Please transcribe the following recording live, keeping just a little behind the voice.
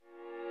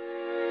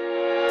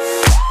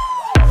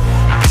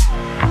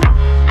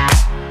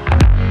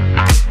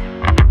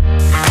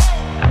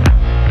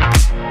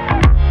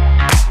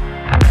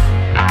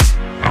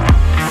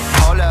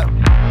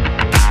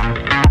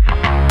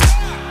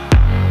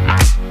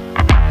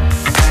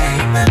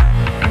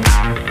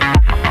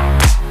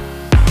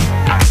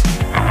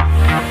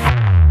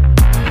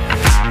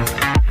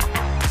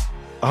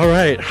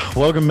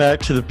Welcome back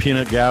to the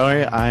Peanut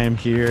Gallery. I am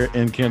here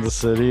in Kansas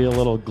City, a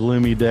little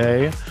gloomy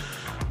day,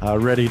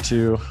 ready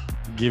to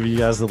give you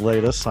guys the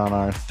latest on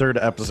our third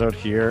episode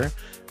here.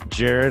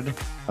 Jerod,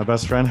 my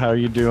best friend, how are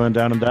you doing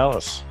down in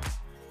Dallas?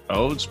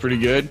 Oh, it's pretty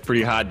good.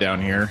 Pretty hot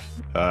down here.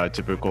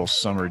 Typical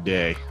summer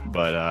day,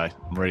 but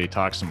I'm ready to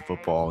talk some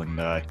football and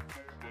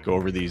go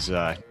over these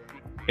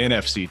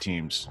NFC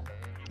teams.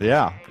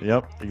 Yeah,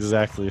 yep,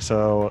 exactly.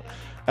 So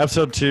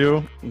episode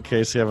 2, in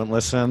case you haven't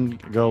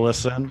listened, go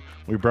listen.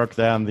 We broke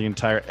down the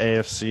entire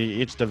AFC,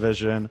 each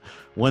division,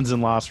 wins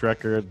and loss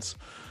records,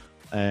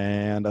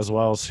 and as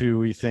well as who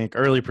we think,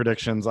 early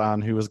predictions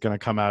on who is going to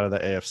come out of the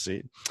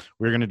AFC.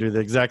 We're going to do the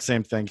exact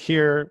same thing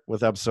here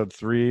with episode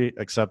 3,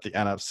 except the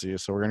NFC.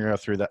 So we're going to go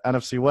through the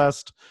NFC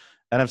West,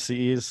 NFC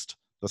East,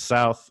 the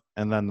South,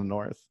 and then the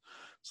North.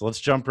 So let's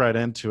jump right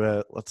into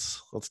it.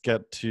 Let's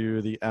get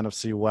to the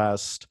NFC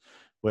West,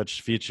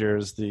 which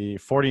features the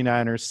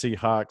 49ers,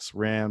 Seahawks,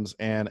 Rams,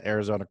 and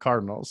Arizona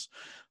Cardinals.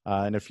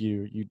 And if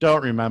you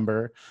don't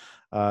remember,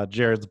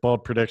 Jared's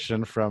bold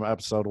prediction from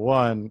episode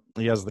 1,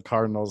 he has the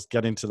Cardinals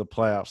getting to the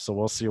playoffs. So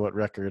we'll see what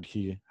record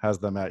he has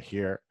them at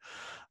here.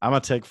 I'm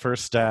going to take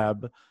first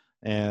stab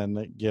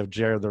and give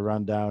Jared the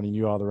rundown and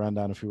you all the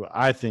rundown of who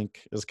I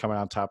think is coming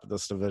on top of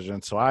this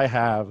division. So I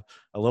have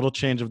a little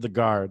change of the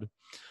guard.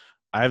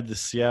 I have the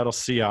Seattle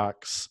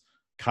Seahawks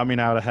coming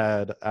out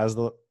ahead as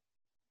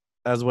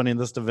winning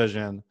this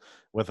division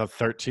with a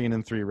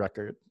 13-3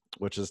 record,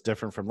 which is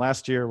different from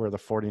last year where the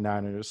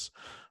 49ers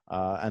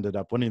ended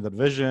up winning the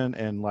division.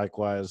 And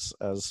likewise,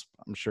 as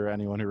I'm sure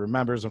anyone who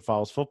remembers and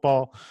follows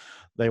football,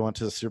 they went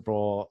to the Super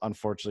Bowl,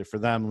 unfortunately for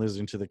them,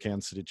 losing to the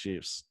Kansas City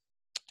Chiefs.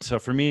 So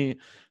for me,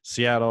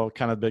 Seattle,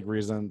 kind of big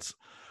reasons.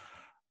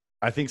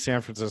 I think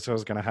San Francisco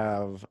is going to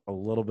have a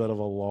little bit of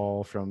a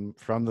lull from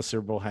the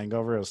Super Bowl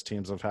hangover as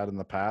teams have had in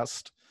the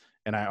past.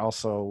 And I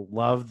also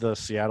love the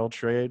Seattle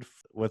trade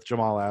with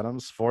Jamal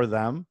Adams for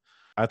them.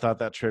 I thought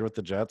that trade with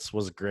the Jets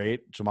was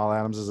great. Jamal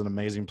Adams is an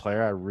amazing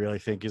player. I really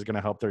think he's going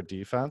to help their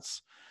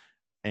defense.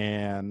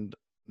 And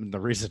the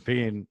reason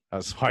being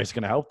as why he's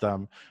going to help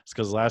them is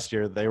because last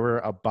year they were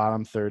a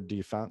bottom third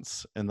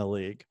defense in the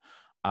league.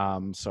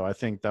 So I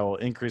think that will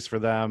increase for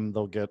them.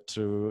 They'll get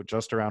to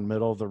just around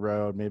middle of the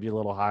road, maybe a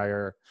little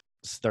higher.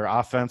 Their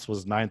offense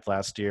was 9th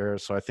last year,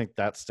 so I think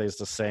that stays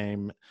the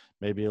same.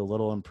 Maybe a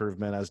little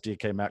improvement as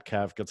DK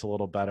Metcalf gets a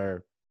little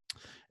better.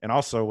 And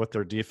also with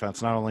their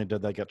defense, not only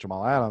did they get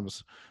Jamal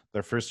Adams,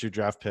 their first 2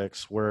 draft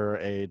picks were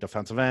a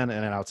defensive end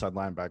and an outside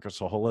linebacker.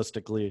 So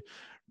holistically,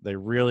 they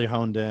really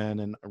honed in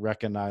and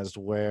recognized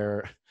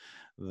where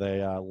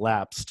they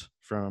lapsed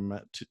from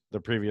the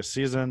previous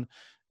season,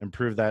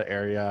 improved that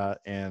area.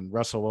 And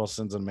Russell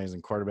Wilson's an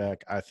amazing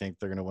quarterback. I think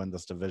they're going to win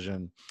this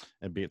division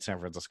and beat San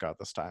Francisco at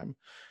this time.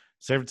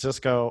 San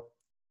Francisco,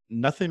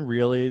 nothing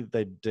really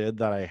they did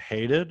that I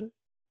hated.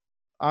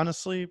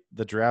 Honestly,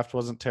 the draft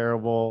wasn't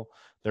terrible.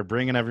 They're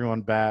bringing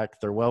everyone back.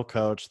 They're well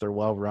coached. They're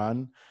well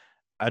run.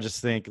 I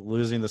just think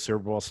losing the Super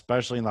Bowl,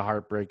 especially in the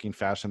heartbreaking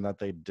fashion that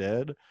they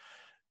did,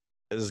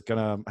 is going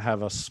to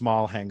have a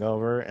small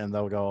hangover, and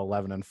they'll go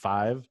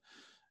 11-5.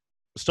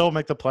 Still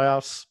make the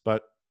playoffs,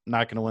 but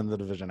not going to win the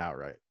division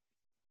outright.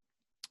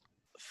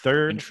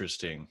 Third.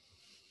 Interesting.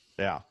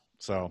 Yeah.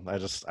 So I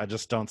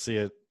just don't see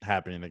it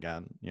happening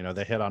again. You know,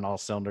 they hit on all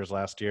cylinders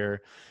last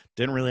year,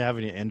 didn't really have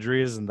any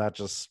injuries, and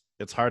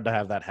it's hard to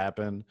have that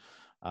happen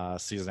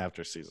season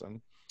after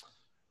season.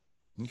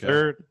 Okay.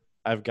 Third,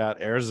 I've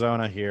got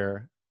Arizona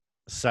here,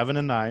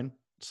 7-9,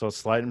 so a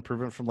slight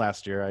improvement from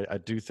last year. I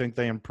do think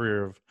they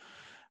improve,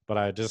 but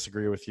I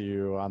disagree with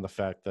you on the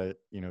fact that,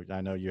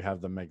 I know you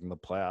have them making the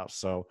playoffs.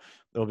 So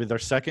it'll be their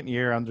second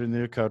year under the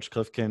new coach,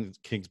 Cliff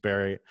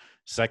Kingsbury,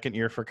 second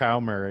year for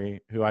Kyle Murray,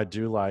 who I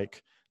do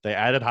like. They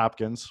added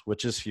Hopkins,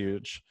 which is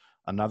huge,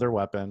 another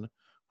weapon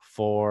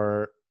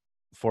for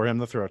him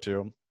to throw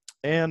to.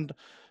 And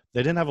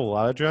they didn't have a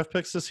lot of draft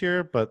picks this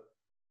year, but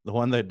the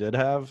one they did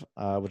have,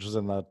 which was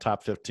in the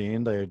top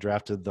 15, they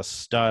drafted the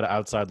stud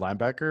outside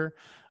linebacker,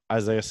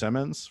 Isaiah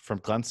Simmons from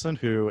Clemson,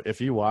 who,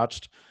 if you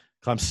watched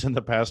Clemson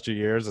the past 2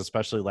 years,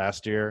 especially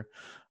last year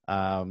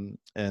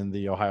in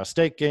the Ohio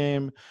State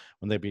game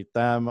when they beat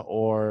them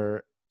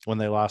or when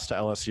they lost to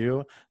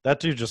LSU, that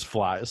dude just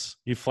flies.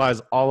 He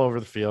flies all over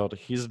the field.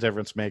 He's a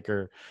difference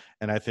maker,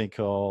 and I think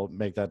he'll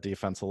make that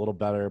defense a little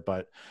better,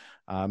 but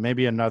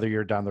maybe another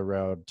year down the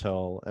road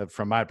till,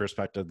 from my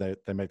perspective,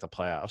 they make the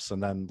playoffs.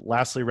 And then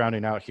lastly,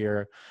 rounding out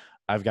here,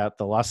 I've got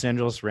the Los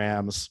Angeles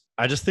Rams.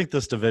 I just think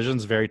this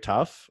division's very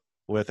tough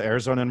with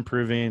Arizona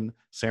improving.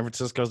 San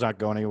Francisco's not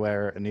going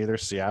anywhere, and neither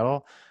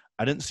Seattle.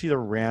 I didn't see the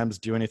Rams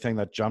do anything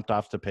that jumped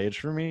off the page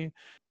for me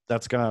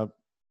that's going to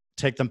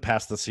take them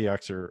past the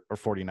Seahawks or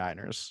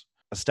 49ers.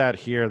 A stat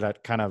here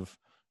that kind of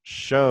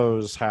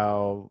shows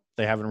how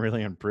they haven't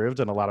really improved,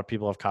 and a lot of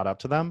people have caught up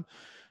to them.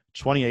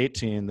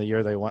 2018, the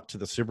year they went to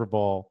the Super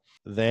Bowl,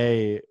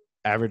 they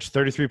averaged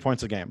 33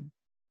 points a game.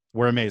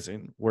 We're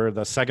amazing. We're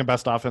the second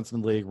best offense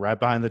in the league, right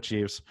behind the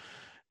Chiefs.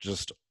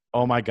 Just,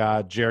 oh my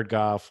God, Jared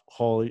Goff,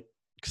 holy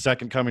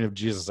second coming of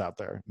Jesus out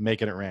there,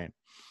 making it rain.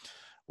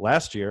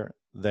 Last year,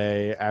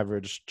 they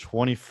averaged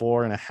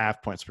 24 and a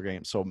half points per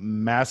game. So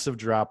massive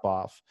drop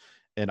off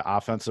in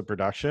offensive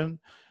production,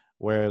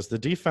 whereas the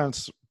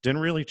defense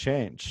didn't really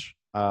change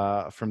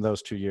from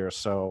those 2 years.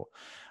 So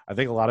I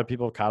think a lot of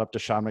people caught up to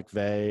Sean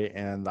McVay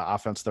and the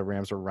offense the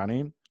Rams were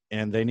running,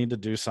 and they need to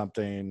do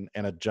something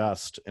and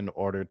adjust in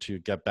order to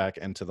get back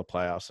into the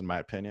playoffs, in my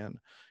opinion.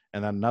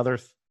 And then another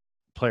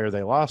player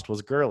they lost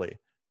was Gurley.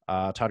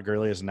 Todd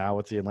Gurley is now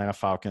with the Atlanta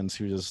Falcons,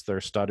 who is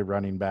their studded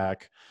running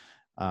back,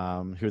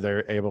 who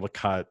they're able to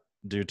cut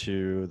due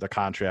to the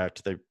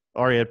contract. They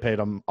already had paid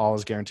him all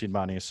his guaranteed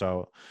money,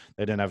 so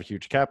they didn't have a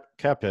huge cap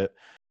hit.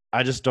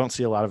 I just don't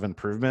see a lot of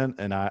improvement,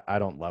 and I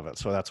don't love it.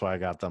 So that's why I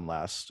got them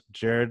last.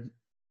 Jerod,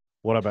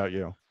 what about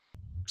you?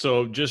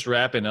 So just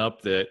wrapping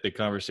up the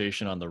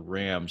conversation on the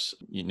Rams,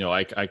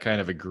 I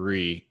kind of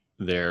agree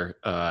there.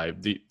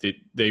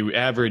 They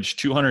averaged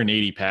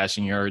 280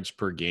 passing yards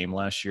per game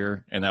last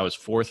year, and that was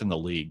fourth in the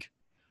league.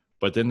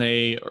 But then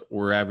they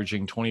were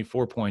averaging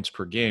 24 points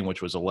per game,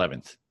 which was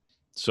 11th.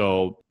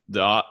 So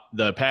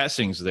the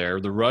passings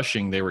there, the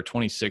rushing, they were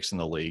 26th in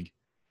the league.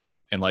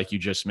 And like you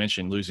just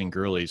mentioned, losing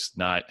Gurley's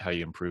not how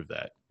you improve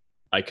that.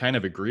 I kind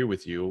of agree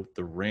with you.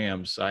 The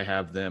Rams, I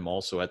have them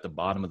also at the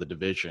bottom of the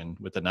division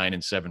with a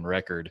 9-7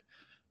 record.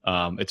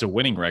 It's a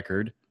winning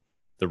record.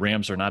 The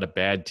Rams are not a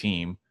bad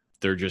team.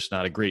 They're just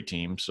not a great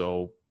team.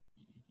 So,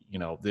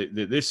 the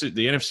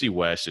NFC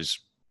West is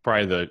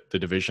probably the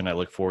division I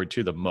look forward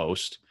to the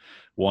most.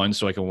 One,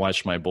 so I can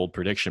watch my bold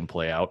prediction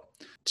play out.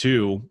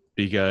 Two,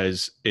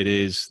 because it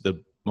is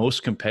the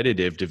most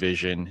competitive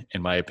division,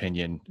 in my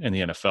opinion, in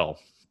the NFL.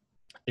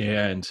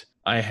 And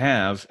I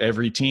have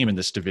every team in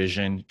this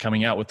division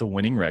coming out with a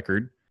winning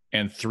record,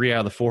 and 3 out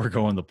of the 4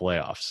 go in the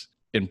playoffs.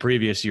 In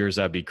previous years,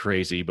 that'd be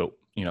crazy. But,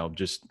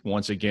 just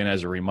once again,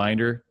 as a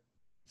reminder,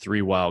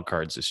 3 wild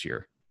cards this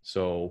year.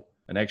 So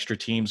an extra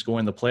team's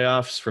going to the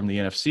playoffs from the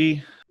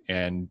NFC.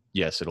 And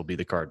yes, it'll be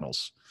the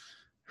Cardinals.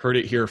 Heard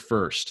it here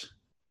first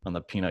on the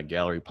Peanut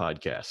Gallery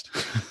podcast.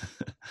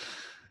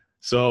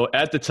 So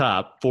at the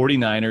top,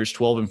 49ers,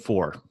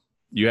 12-4.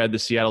 You had the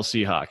Seattle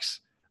Seahawks.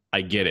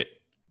 I get it.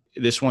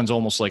 This one's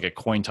almost like a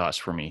coin toss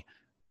for me.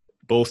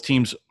 Both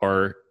teams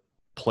are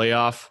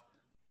playoff,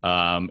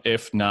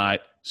 if not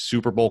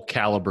Super Bowl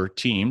caliber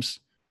teams.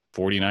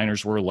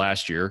 49ers were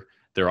last year.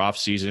 Their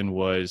offseason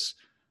was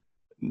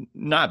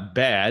not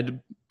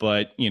bad,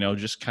 but,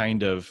 just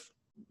kind of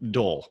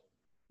dull.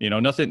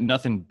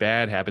 Nothing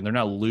bad happened. They're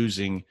not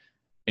losing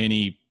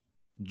any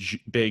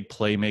big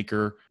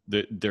playmaker.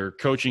 Their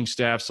coaching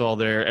staff's all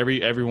there.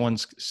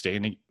 Everyone's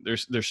staying.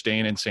 They're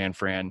staying in San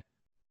Fran.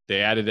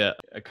 They added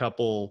a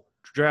couple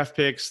draft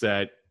picks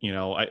that,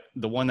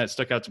 the one that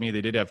stuck out to me,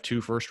 they did have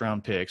 2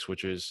 first-round picks,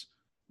 which is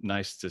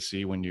nice to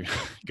see when you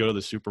go to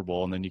the Super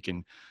Bowl and then you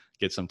can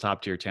get some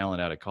top-tier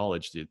talent out of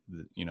college,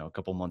 a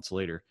couple months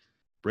later.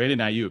 Brandon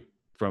Ayuk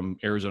from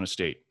Arizona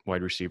State,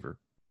 wide receiver.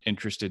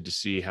 Interested to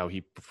see how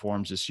he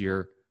performs this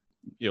year.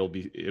 It'll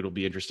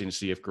be interesting to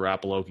see if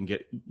Garoppolo can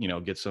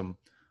get some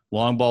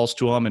long balls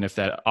to him, and if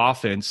that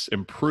offense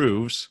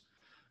improves,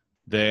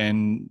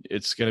 then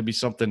it's going to be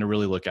something to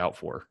really look out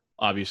for.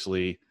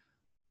 Obviously,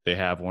 they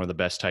have one of the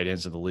best tight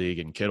ends in the league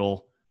in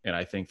Kittle, and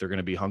I think they're going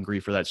to be hungry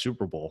for that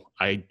Super Bowl.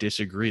 I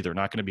disagree. They're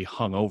not going to be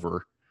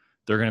hungover.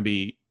 They're going to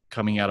be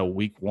coming out of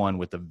week 1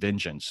 with a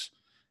vengeance,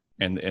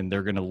 and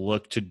they're going to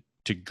look to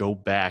go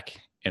back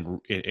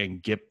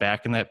and get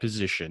back in that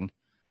position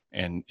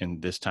and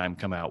this time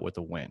come out with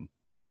a win.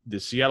 The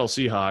Seattle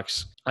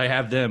Seahawks, I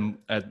have them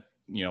at,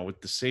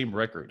 with the same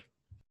record,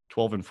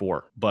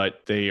 12-4,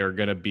 but they are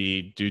going to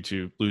be, due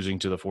to losing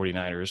to the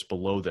 49ers,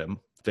 below them.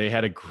 They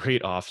had a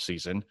great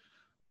offseason.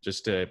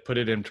 Just to put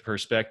it into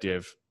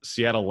perspective,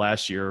 Seattle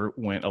last year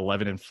went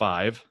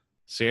 11-5.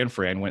 San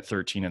Fran went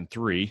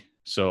 13-3.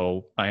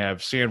 So I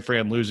have San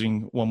Fran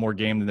losing one more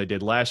game than they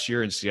did last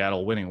year and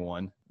Seattle winning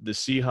one. The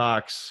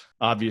Seahawks,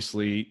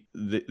 obviously,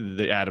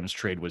 the Adams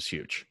trade was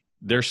huge.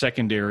 Their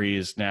secondary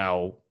is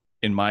now,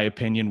 in my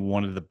opinion,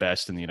 one of the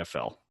best in the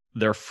NFL.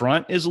 Their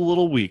front is a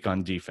little weak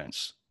on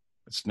defense.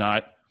 It's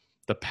not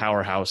the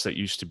powerhouse that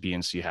used to be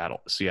in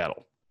Seattle.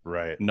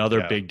 Right.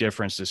 Another big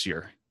difference this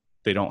year.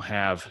 They don't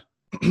have,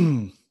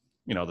 the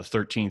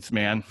 13th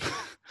man.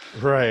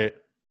 Right.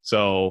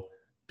 So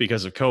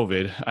because of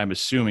COVID, I'm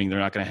assuming they're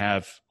not going to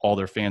have all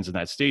their fans in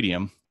that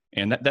stadium.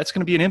 And that's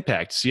going to be an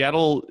impact.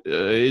 Seattle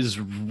is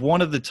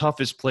one of the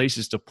toughest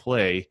places to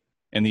play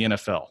in the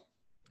NFL.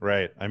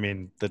 Right. I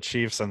mean, the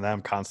Chiefs and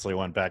them constantly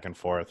went back and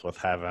forth with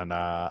having,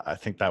 I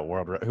think that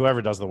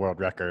whoever does the world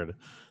record,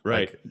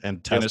 right,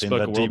 and testing the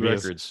world DBs,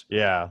 records.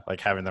 Yeah,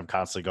 like having them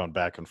constantly going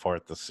back and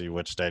forth to see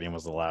which stadium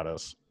was the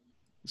loudest.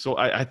 So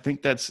I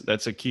think that's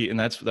a key, and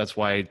that's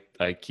why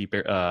I keep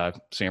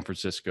San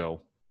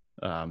Francisco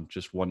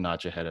just one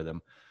notch ahead of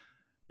them.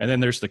 And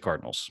then there's the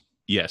Cardinals.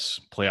 Yes,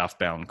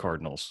 playoff-bound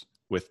Cardinals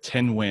with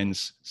 10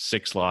 wins,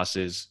 6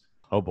 losses.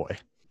 Oh boy,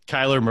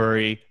 Kyler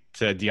Murray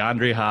to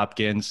DeAndre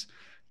Hopkins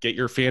Get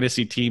your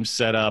fantasy team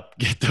set up.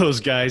 Get those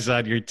guys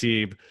on your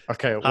team.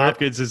 Okay,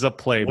 Hopkins is a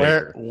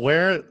playmaker.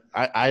 Where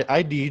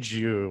I need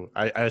you.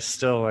 I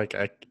still like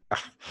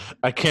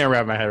I can't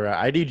wrap my head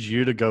around. I need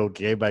you to go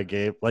game by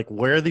game. Like,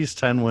 where are these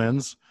 10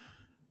 wins?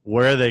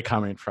 Where are they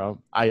coming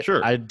from?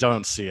 Sure. I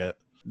don't see it.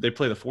 They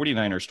play the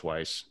 49ers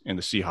twice and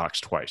the Seahawks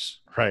twice.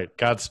 Right.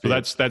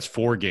 Godspeed. So that's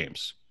 4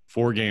 games.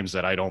 4 games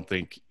that I don't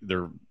think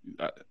they're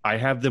I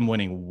have them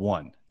winning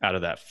 1 out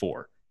of that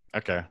 4.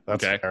 Okay,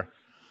 that's fair.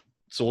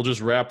 So we'll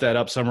just wrap that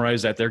up,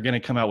 summarize that they're going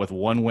to come out with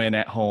 1 win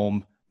at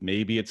home.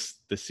 Maybe it's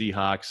the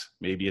Seahawks,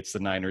 maybe it's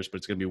the Niners, but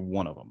it's going to be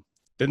one of them.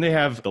 Then they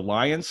have the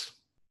Lions,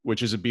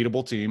 which is a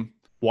beatable team.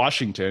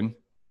 Washington,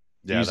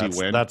 easy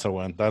win. That's a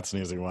win. That's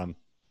an easy one.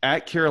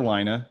 At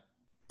Carolina,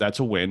 that's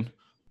a win.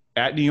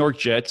 At New York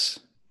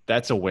Jets,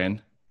 that's a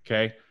win.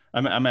 Okay,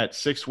 I'm at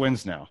 6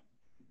 wins now.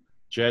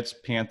 Jets,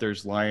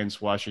 Panthers, Lions,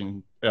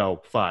 Washington.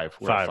 5.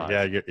 We're at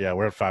 5. Yeah,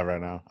 we're at 5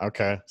 right now.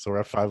 Okay, so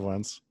we're at 5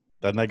 wins.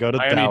 Then they go to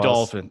Miami Dallas.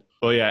 Dolphins.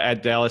 Oh yeah,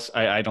 at Dallas,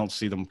 I don't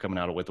see them coming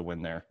out with a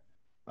win there.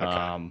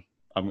 Okay.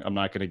 I'm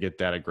not going to get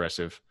that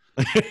aggressive.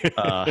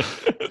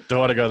 Don't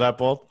want to go that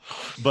bold.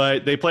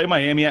 But they play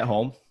Miami at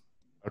home.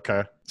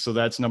 Okay. So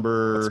that's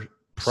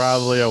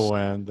probably a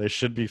win. They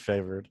should be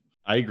favored.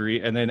 I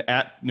agree. And then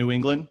at New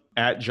England,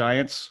 at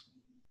Giants,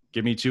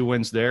 give me 2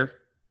 wins there.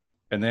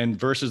 And then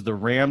versus the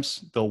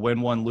Rams, they'll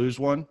win 1, lose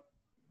 1.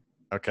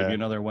 Okay. Give me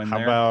another win How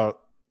there.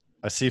 about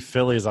I see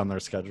Philly's on their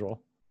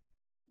schedule.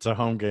 It's a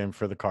home game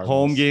for the Cardinals.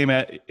 Home game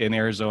in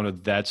Arizona.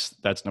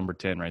 That's number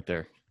 10 right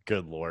there.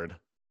 Good Lord.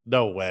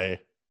 No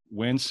way.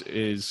 Wentz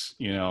is,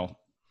 not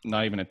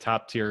even a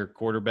top tier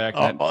quarterback.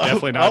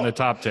 Definitely not in the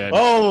top 10.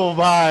 Oh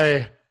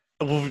my.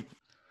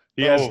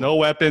 He has no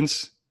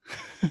weapons.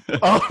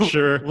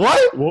 Sure.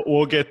 What?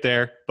 We'll get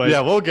there. But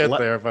yeah, we'll get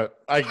there. But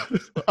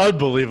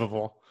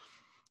unbelievable.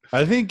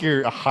 I think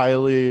you're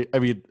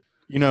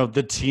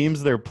the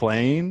teams they're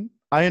playing,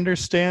 I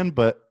understand,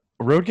 but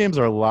road games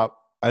are a lot.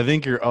 I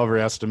think you're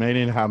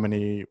overestimating how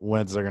many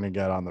wins they're going to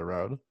get on the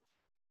road.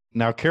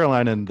 Now,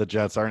 Carolina and the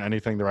Jets aren't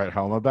anything to write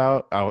home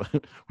about.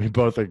 We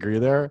both agree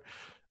there.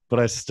 But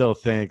I still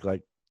think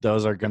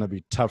those are going to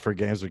be tougher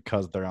games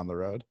because they're on the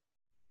road.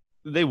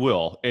 They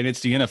will. And it's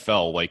the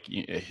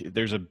NFL.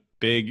 There's a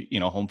big,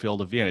 home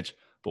field advantage.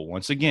 But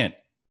once again,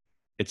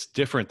 it's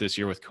different this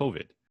year with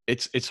COVID.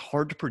 It's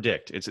hard to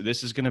predict.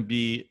 This is going to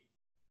be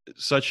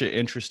such an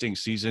interesting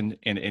season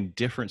and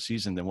different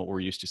season than what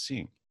we're used to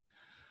seeing.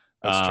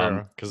 That's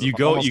true. Because you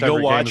go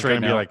watch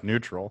right now. Be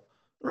neutral,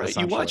 right?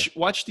 You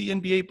watch the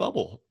NBA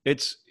bubble.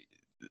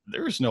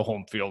 There is no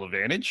home field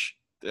advantage.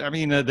 I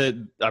mean,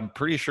 I'm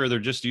pretty sure they're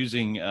just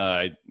using,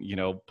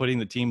 putting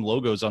the team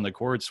logos on the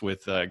courts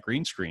with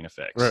green screen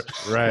effects.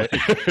 Right.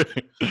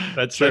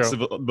 That's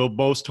the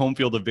most home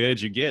field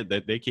advantage you get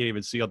that they can't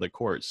even see on the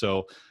court.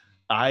 So,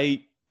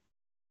 I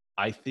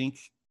think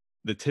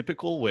the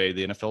typical way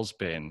the NFL's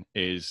been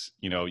is,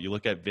 you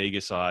look at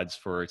Vegas odds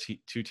for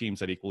 2 teams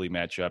that equally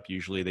match up.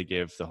 Usually they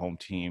give the home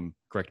team,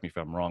 correct me if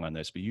I'm wrong on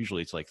this, but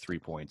usually it's like 3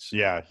 points.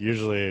 Yeah,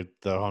 usually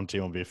the home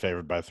team will be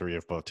favored by 3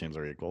 if both teams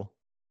are equal.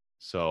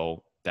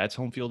 So that's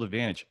home field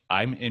advantage.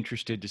 I'm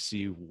interested to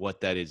see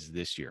what that is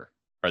this year.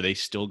 Are they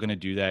still going to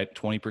do that?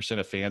 20%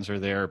 of fans are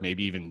there,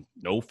 maybe even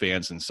no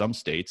fans in some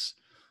states.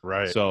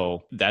 Right.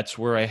 So that's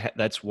where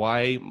that's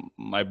why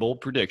my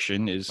bold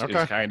prediction is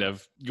kind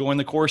of going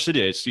the course it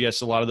is.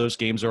 Yes, a lot of those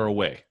games are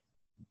away,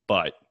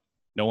 but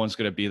no one's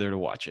going to be there to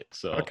watch it.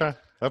 So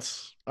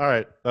that's all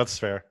right. That's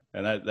fair.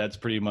 And that's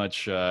pretty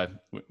much. I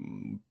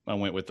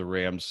went with the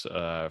Rams.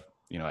 At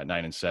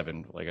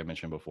 9-7, like I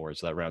mentioned before.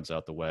 So that rounds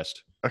out the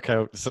West.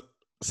 Okay. So,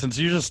 since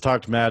you just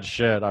talked mad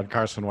shit on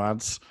Carson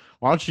Wentz,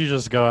 why don't you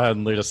just go ahead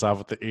and lead us off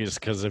with the East?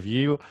 Because if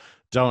you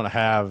don't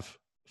have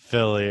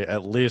Philly,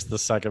 at least the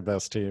second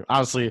best team.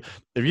 Honestly,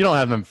 if you don't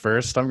have them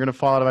first, I'm going to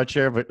fall out of my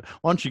chair. But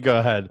why don't you go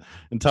ahead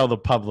and tell the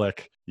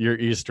public your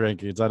East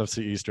rankings,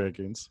 NFC East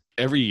rankings?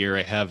 Every year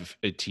I have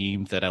a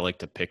team that I like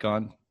to pick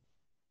on,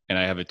 and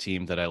I have a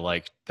team that I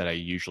like that I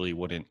usually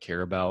wouldn't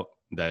care about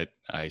that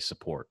I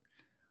support.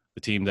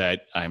 The team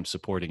that I'm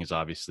supporting is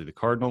obviously the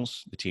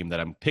Cardinals. The team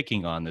that I'm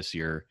picking on this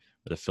year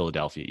are the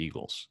Philadelphia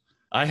Eagles.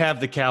 I have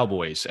the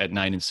Cowboys at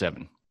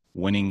 9-7,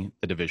 winning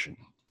the division.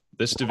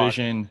 This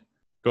division,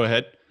 go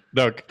ahead.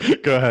 No,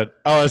 go ahead.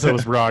 Oh, I said it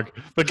was wrong.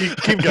 But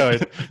keep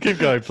going. Keep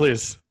going,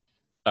 please.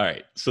 All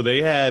right. So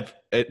they have,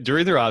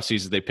 during their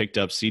offseason, they picked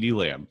up CeeDee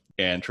Lamb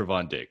and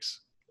Trevon Diggs.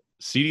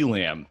 CeeDee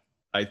Lamb,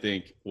 I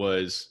think,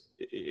 was,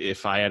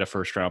 if I had a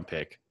first-round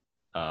pick,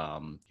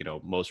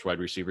 most wide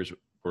receivers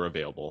were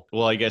available.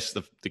 Well, I guess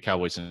the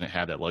Cowboys didn't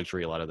have that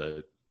luxury. A lot of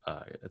the,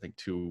 I think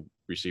 2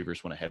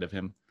 receivers went ahead of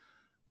him.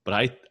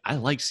 But I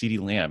like CeeDee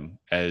Lamb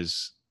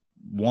as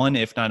one,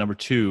 if not number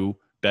 2,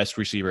 best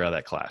receiver out of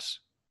that class.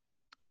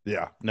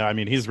 Yeah. No, I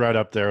mean, he's right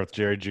up there with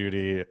Jerry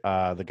Jeudy,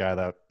 the guy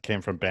that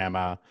came from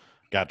Bama,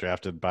 got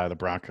drafted by the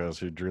Broncos,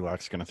 who Drew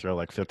Luck's going to throw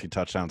like 50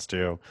 touchdowns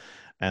to.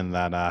 And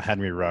then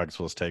Henry Ruggs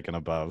was taken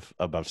above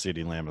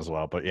CeeDee Lamb as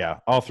well. But yeah,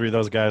 all 3 of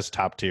those guys,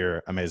 top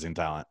tier, amazing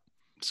talent.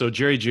 So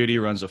Jerry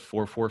Jeudy runs a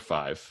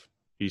 4.45.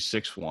 He's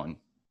 6'1",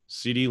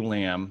 CeeDee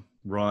Lamb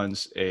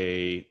runs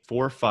a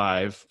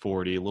 4.5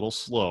 40, a little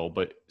slow,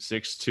 but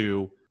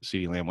 6.2.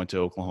 CeeDee Lamb went to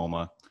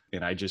Oklahoma,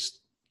 and I just,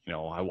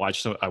 I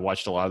watched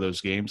a lot of those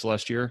games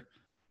last year,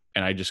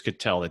 and I just could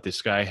tell that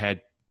this guy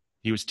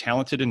he was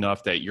talented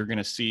enough that you're going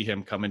to see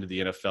him come into the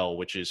NFL,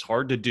 which is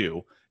hard to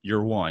do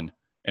year one,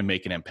 and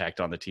make an impact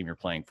on the team you're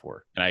playing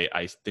for. And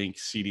I think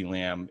CeeDee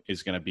Lamb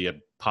is going to be a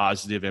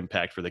positive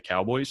impact for the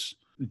Cowboys.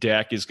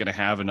 Dak is going to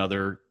have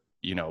another,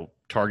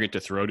 target to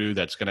throw to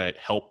that's going to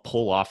help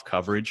pull off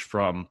coverage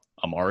from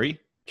Amari.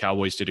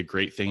 Cowboys did a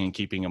great thing in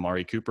keeping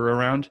Amari Cooper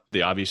around.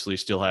 They obviously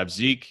still have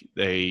Zeke.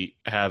 They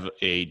have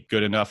a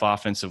good enough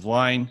offensive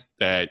line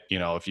that,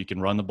 if you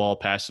can run the ball,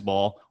 pass the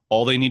ball,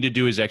 all they need to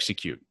do is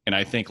execute. And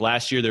I think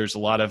last year there was a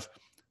lot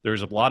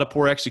of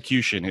poor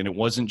execution, and it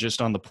wasn't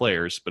just on the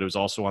players, but it was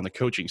also on the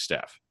coaching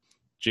staff.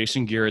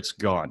 Jason Garrett's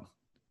gone.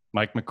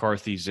 Mike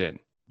McCarthy's in.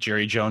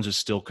 Jerry Jones is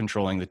still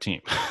controlling the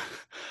team.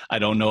 I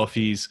don't know if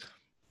he's,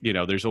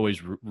 there's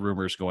always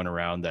rumors going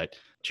around that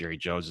Jerry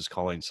Jones is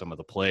calling some of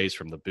the plays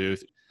from the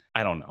booth.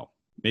 I don't know.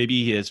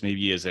 Maybe he is,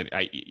 maybe he isn't.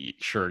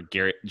 Sure,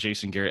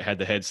 Jason Garrett had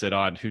the headset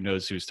on. Who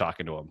knows who's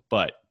talking to him?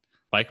 But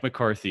Mike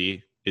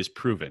McCarthy is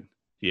proven.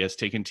 He has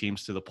taken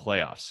teams to the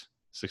playoffs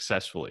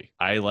successfully.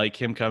 I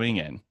like him coming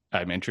in.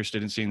 I'm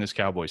interested in seeing this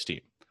Cowboys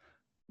team.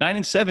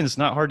 9-7 is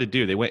not hard to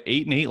do. They went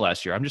 8-8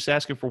 last year. I'm just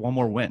asking for one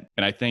more win.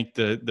 And I think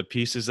the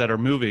pieces that are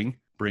moving,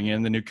 bring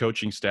in the new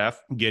coaching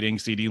staff, getting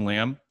CeeDee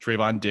Lamb,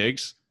 Trayvon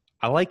Diggs.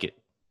 I like it.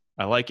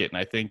 And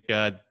I think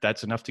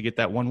that's enough to get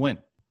that one win.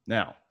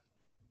 Now,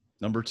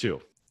 number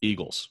 2,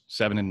 Eagles,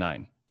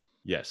 7-9.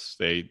 Yes,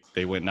 they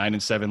went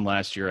 9-7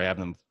 last year. I have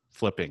them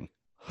flipping.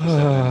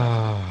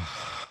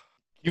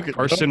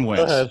 Carson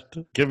Wentz.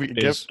 Give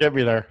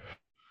me there.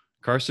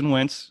 Carson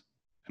Wentz,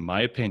 in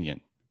my opinion,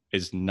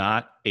 is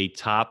not a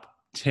top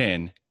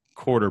 10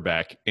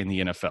 quarterback in the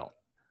NFL.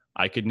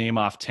 I could name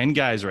off 10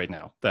 guys right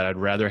now that I'd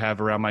rather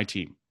have around my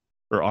team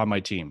or on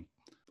my team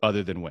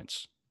other than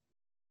Wentz.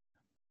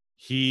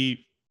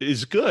 He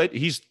is good.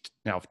 He's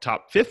now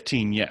top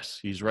 15. Yes,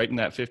 he's right in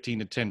that 15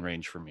 to 10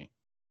 range for me.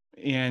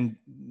 And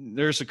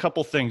there's a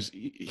couple things.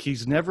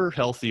 He's never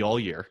healthy all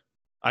year.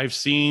 I've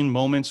seen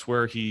moments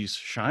where he's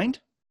shined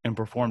and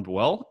performed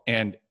well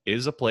and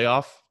is a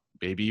playoff,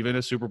 maybe even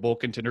a Super Bowl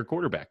contender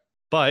quarterback.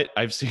 But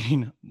I've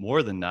seen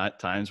more than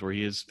that times where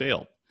he has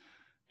failed.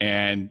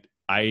 And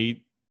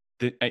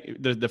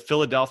the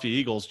Philadelphia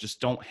Eagles just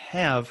don't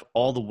have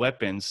all the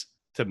weapons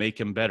to make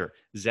him better.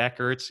 Zach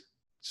Ertz,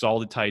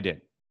 solid tight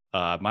end.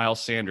 Miles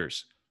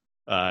Sanders,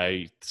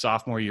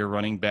 sophomore year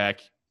running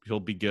back. He'll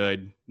be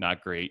good,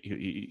 not great.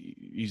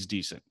 He's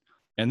decent.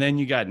 And then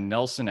you got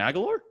Nelson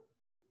Aguilar.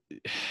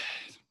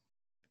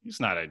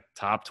 He's not a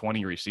top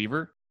 20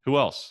 receiver. Who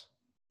else?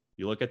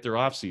 You look at their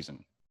offseason.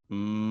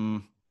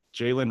 Jalen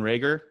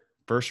Reagor,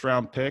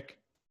 first-round pick.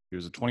 He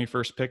was a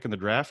 21st pick in the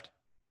draft.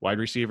 Wide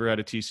receiver out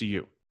of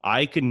TCU.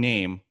 I could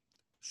name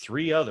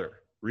 3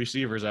 other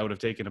receivers I would have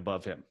taken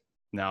above him.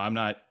 Now, I'm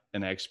not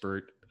an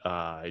expert.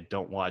 I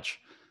don't watch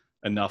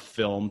enough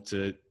film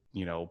to,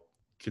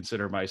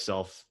 consider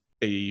myself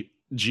a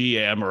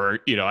GM or,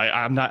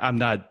 I'm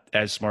not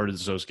as smart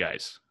as those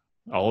guys.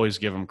 I'll always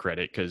give them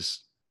credit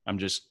because I'm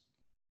just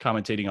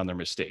commentating on their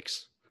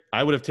mistakes.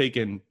 I would have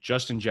taken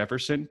Justin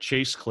Jefferson,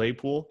 Chase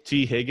Claypool,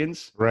 T.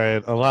 Higgins.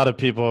 Right. A lot of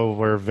people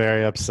were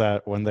very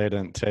upset when they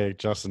didn't take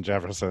Justin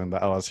Jefferson, the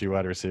LSU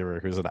wide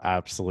receiver, who's an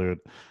absolute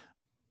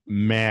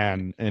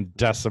man and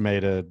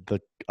decimated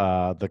the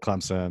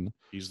Clemson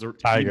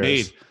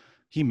Tigers.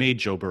 He made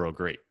Joe Burrow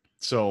great.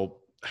 So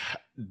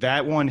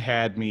that one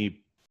had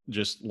me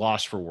just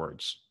lost for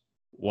words.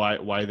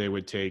 Why they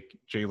would take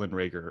Jalen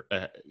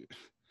Reagor.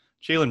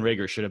 Jalen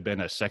Reagor should have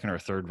been a second or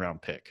third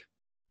round pick,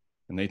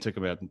 and they took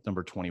him at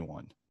number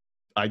 21.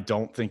 I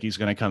don't think he's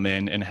going to come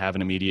in and have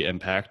an immediate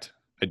impact.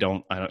 I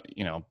don't,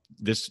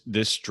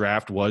 this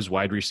draft was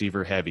wide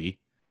receiver heavy,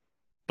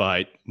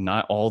 but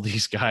not all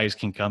these guys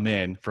can come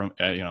in from,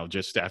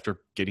 just after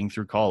getting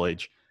through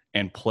college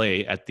and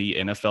play at the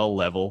NFL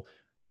level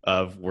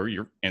of where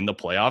you're in the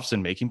playoffs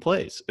and making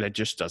plays. That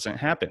just doesn't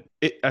happen.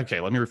 Okay,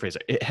 let me rephrase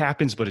it. It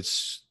happens, but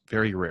it's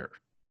very rare.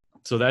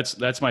 So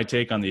that's my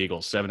take on the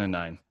Eagles,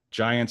 7-9.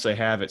 Giants I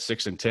have at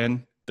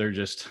 6-10. They're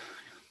just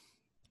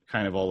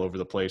kind of all over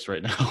the place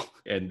right now.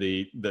 And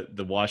the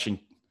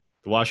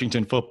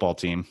Washington football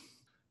team,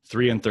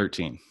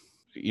 3-13.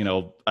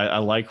 I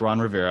like Ron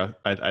Rivera.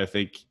 I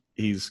think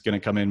he's going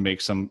to come in, make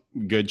some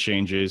good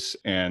changes,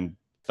 and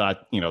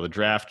thought, the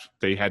draft,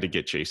 they had to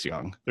get Chase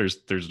Young.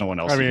 There's no one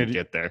else who can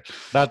get there.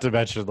 Not to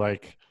mention,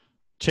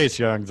 Chase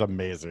Young's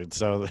amazing.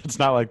 So it's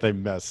not like they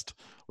missed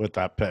with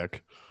that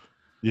pick.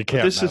 You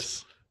can't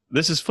miss.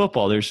 This is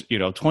football. There's,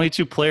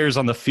 22 players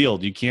on the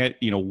field. You can't,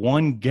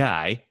 one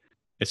guy,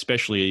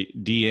 especially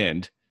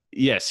D-end,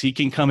 yes, he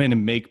can come in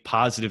and make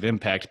positive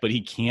impact, but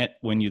he can't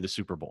win you the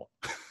Super Bowl.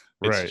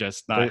 It's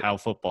just not how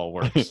football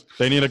works.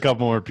 They need a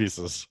couple more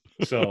pieces.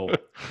 So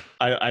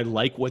I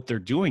like what they're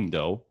doing,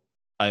 though.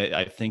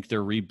 I think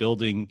they're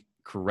rebuilding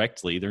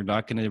correctly. They're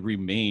not going to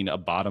remain a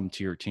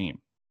bottom-tier team.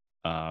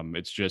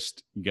 It's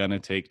just going to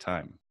take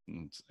time.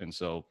 And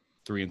so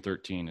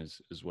 3-13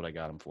 is what I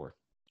got him for.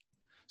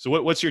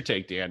 So what's your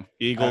take, Dan?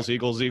 Eagles.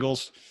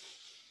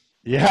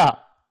 Yeah,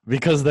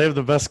 because they have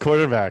the best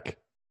quarterback.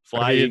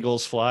 Fly,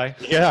 Eagles, fly.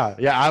 Yeah,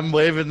 I'm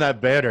waving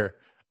that banner.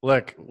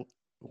 Look,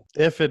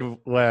 if it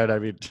went, I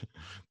mean,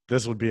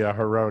 this would be a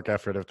heroic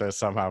effort if they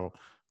somehow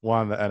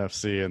won the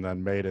NFC and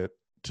then made it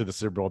to the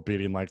Super Bowl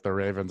beating like the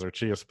Ravens or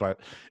Chiefs. But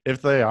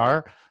if they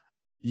are,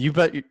 you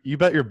bet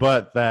your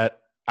butt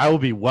that I will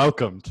be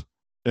welcomed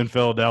in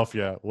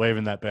Philadelphia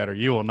waving that banner.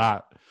 You will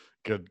not,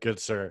 good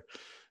sir.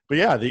 But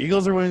yeah, the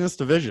Eagles are winning this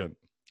division.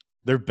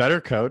 They're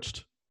better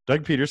coached.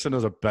 Doug Peterson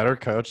is a better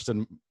coach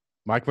than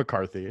Mike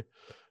McCarthy.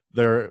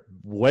 They're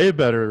way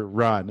better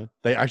run.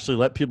 They actually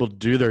let people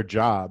do their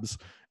jobs,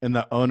 and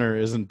the owner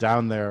isn't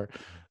down there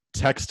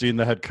texting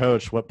the head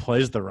coach what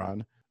plays the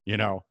run.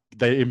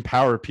 They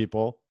empower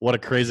people. What a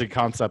crazy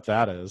concept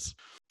that is.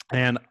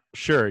 And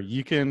sure,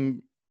 you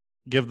can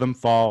give them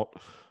fault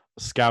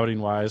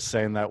scouting-wise,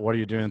 saying that what are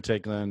you doing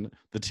taking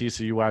the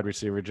TCU wide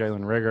receiver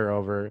Jalen Rigger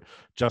over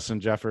Justin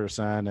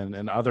Jefferson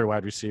and other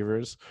wide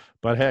receivers.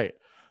 But hey,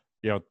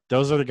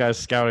 those are the guys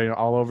scouting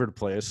all over the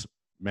place.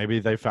 Maybe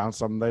they found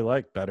something they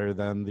like better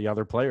than the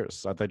other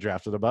players that they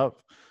drafted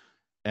above.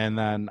 And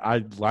then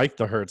I like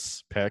the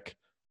Hurts pick.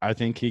 I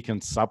think he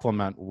can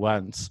supplement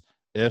Wentz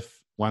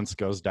if Wentz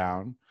goes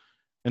down.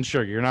 And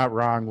sure, you're not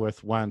wrong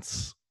with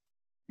Wentz,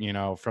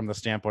 from the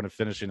standpoint of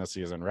finishing a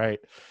season, right?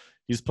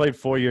 He's played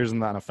 4 years in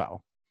the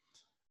NFL.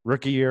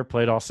 Rookie year,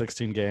 played all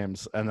 16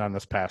 games. And then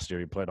this past year,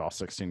 he played all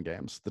 16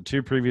 games. The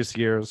 2 previous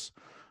years,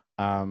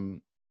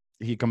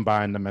 he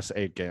combined to miss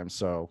 8 games.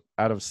 So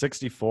out of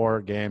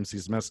 64 games,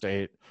 he's missed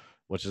 8,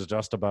 which is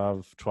just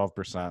above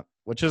 12%,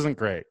 which isn't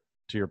great,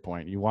 to your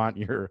point. You want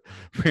your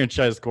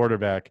franchise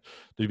quarterback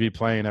to be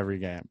playing every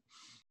game.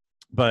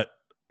 But,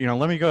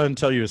 let me go ahead and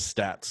tell you his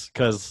stats,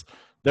 because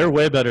they're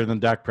way better than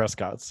Dak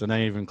Prescott's, and they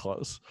ain't even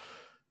close.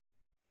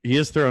 He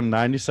has thrown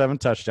 97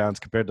 touchdowns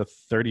compared to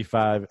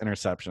 35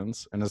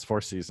 interceptions in his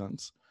 4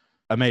 seasons.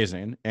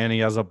 Amazing. And he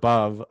has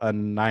above a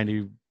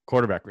 90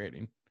 quarterback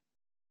rating.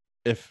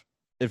 If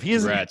he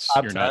is you're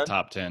not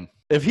top 10.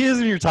 If he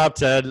is in your top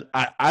 10,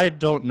 I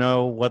don't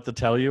know what to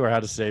tell you or how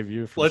to save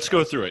you. Let's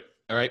go through it.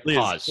 All right,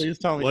 pause. Please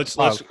tell me. Let's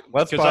pause.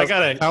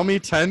 Tell me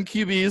 10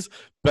 QBs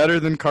better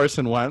than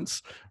Carson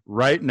Wentz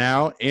right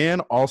now,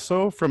 and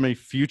also from a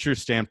future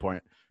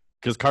standpoint,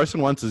 because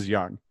Carson Wentz is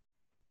young.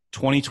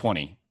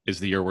 2020 is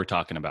the year we're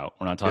talking about.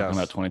 We're not talking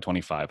about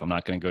 2025. I'm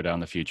not going to go down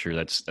the future.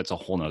 That's a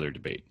whole nother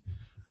debate.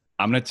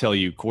 I'm going to tell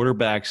you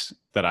quarterbacks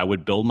that I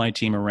would build my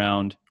team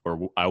around,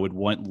 or I would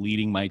want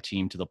leading my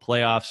team to the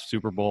playoffs,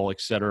 Super Bowl,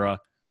 etc.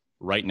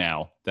 right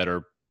now that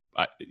are,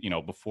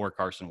 before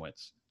Carson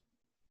Wentz.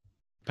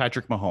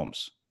 Patrick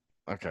Mahomes.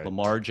 Okay.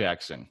 Lamar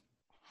Jackson.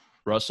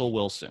 Russell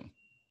Wilson.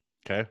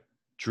 Okay.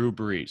 Drew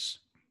Brees.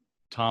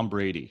 Tom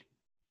Brady.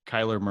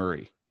 Kyler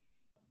Murray.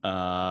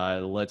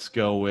 Let's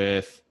go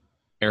with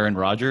Aaron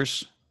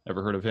Rodgers.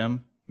 Ever heard of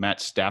him?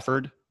 Matt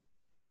Stafford.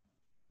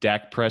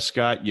 Dak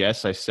Prescott.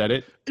 Yes, I said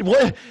it.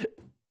 What?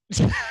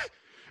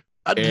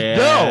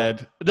 No.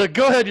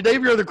 Go ahead. You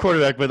name your other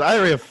quarterback, but I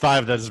already have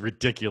 5. That is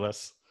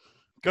ridiculous.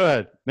 Go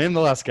ahead. Name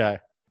the last guy.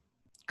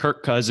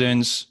 Kirk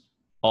Cousins.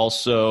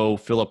 Also,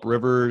 Phillip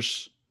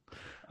Rivers.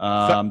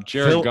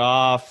 Jared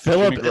Goff.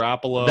 Jimmy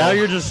Garoppolo. Now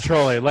you're just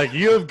trolling. Like,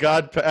 you have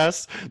got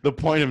past the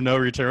point of no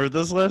return with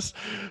this list.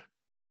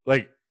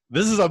 Like,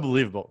 this is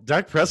unbelievable.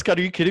 Dak Prescott,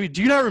 are you kidding me?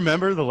 Do you not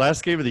remember the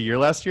last game of the year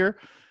last year?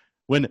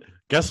 When,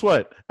 guess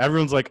what?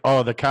 Everyone's like,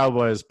 oh, the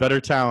Cowboys,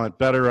 better talent,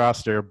 better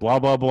roster, blah,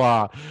 blah,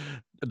 blah.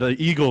 The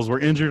Eagles were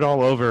injured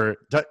all over.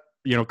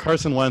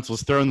 Carson Wentz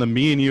was throwing the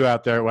me and you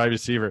out there at wide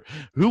receiver.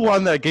 Who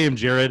won that game,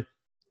 Jerod?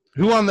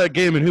 Who won that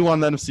game, and who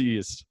won the NFC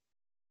East?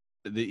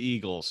 The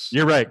Eagles.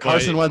 You're right.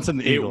 Carson Wentz and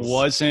the Eagles. It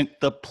wasn't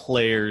the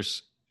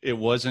players. It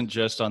wasn't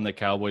just on the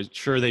Cowboys.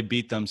 Sure, they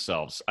beat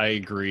themselves. I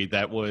agree.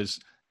 That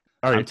was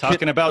 – all right, I'm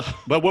talking about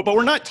 – but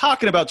we're not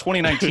talking about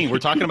 2019. We're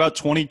talking about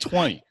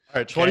 2020. All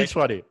right,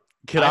 2020.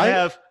 Okay? I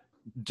have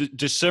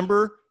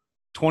December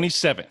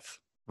 27th.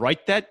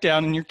 Write that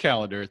down in your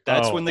calendar.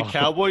 That's when the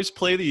Cowboys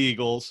play the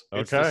Eagles.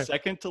 It's the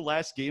second to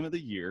last game of the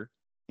year.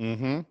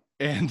 Mm-hmm.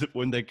 And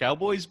when the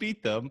Cowboys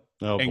beat them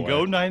go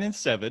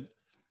 9-7,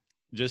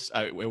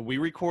 when we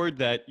record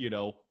that,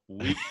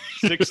 week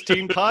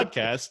 16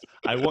 podcast,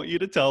 I want you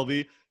to tell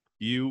me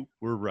you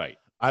were right.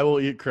 I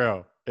will eat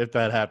crow if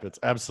that happens.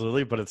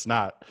 Absolutely, but it's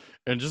not.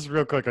 And just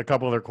real quick, a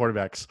couple other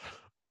quarterbacks.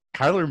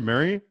 Kyler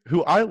Murray,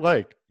 who I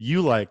like,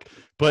 you like,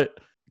 but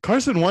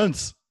Carson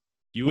Wentz.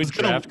 You would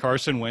draft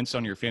Carson Wentz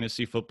on your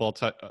fantasy football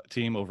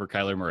team over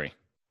Kyler Murray.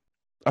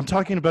 I'm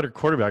talking a better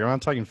quarterback. I'm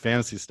not talking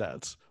fantasy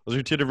stats. Those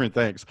are 2 different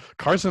things.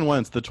 Carson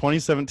Wentz, the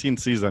 2017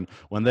 season,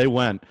 when they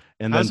went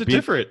and how's it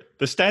different?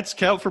 The stats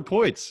count for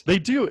points. They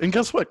do. And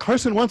guess what?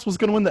 Carson Wentz was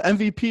going to win the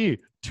MVP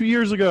 2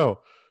 years ago.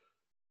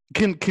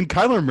 Can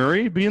Kyler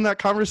Murray be in that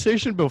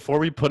conversation before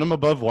we put him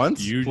above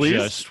Wentz?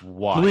 Just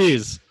watch.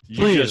 Please.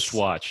 Just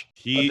watch.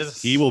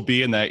 He will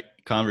be in that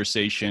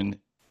conversation,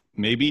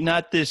 maybe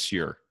not this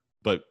year,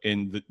 but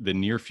in the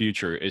near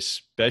future,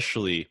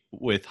 especially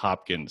with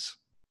Hopkins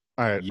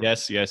All right.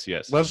 Yes.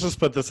 Let's just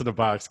put this in a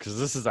box because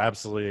this is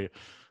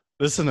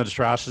an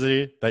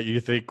atrocity that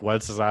you think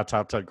Wentz is not a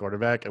top 10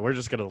 quarterback, and we're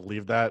just going to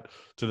leave that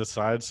to the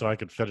side so I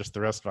can finish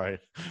the rest of my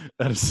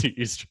NFC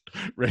East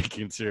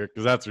rankings here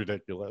because that's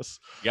ridiculous.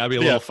 You got to be a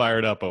little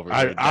fired up over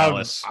here,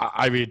 Dallas.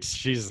 I mean,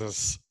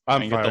 Jesus.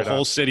 I'm fired up. Get the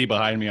whole city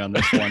behind me on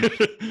this one.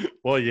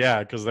 Well,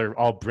 yeah, because they're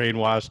all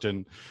brainwashed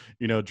and,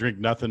 drink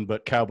nothing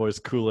but Cowboys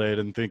Kool-Aid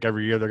and think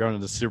every year they're going to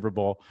the Super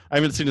Bowl. I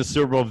haven't seen a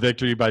Super Bowl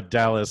victory by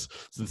Dallas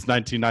since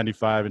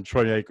 1995, and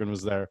Troy Aikman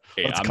was there.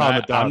 Hey,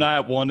 I'm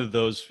not one of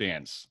those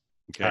fans.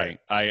 Okay,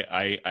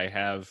 right. I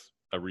have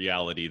a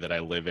reality that I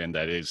live in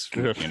that is,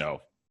 good to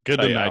know.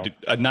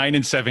 A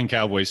 9-7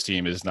 Cowboys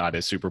team is not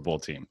a Super Bowl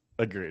team.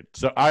 Agreed.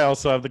 So I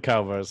also have the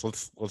Cowboys.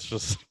 Let's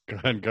just go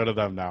ahead and go to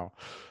them now.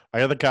 I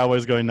got the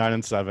Cowboys going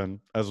 9-7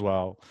 as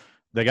well.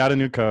 They got a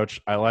new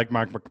coach. I like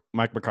Mike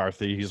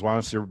McCarthy. He's won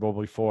a Super Bowl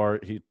before.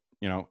 Him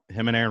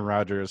and Aaron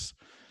Rodgers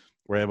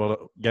were able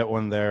to get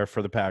one there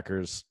for the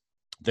Packers.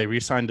 They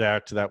re-signed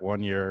Dak to that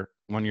one year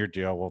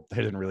deal. Well,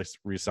 they didn't really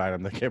re-sign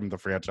him. They gave him the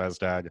franchise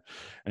tag,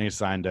 and he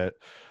signed it.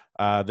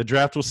 The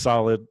draft was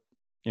solid.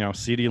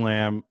 CeeDee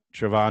Lamb,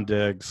 Trevon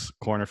Diggs,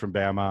 corner from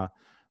Bama.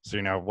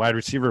 So, wide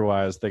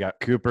receiver-wise, they got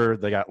Cooper,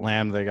 they got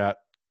Lamb, they got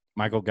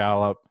Michael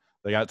Gallup,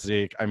 they got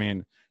Zeke. I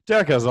mean,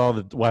 Dak has all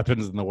the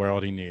weapons in the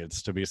world he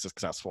needs to be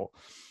successful.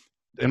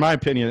 In my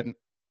opinion,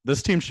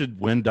 this team should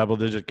win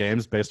double-digit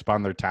games based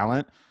upon their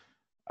talent.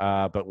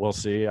 But we'll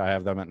see. I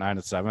have them at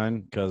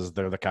 9-7 because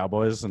they're the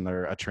Cowboys and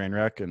they're a train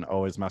wreck and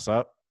always mess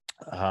up.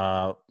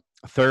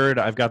 Third,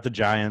 I've got the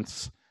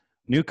Giants.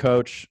 New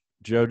coach,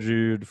 Joe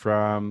Jude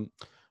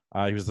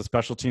he was the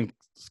special teams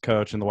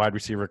coach and the wide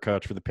receiver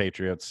coach for the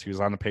Patriots. He was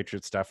on the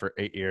Patriots staff for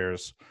 8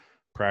 years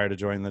prior to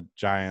joining the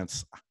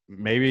Giants.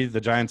 Maybe the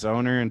Giants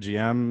owner and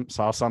GM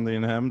saw something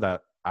in him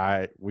that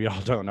we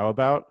all don't know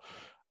about.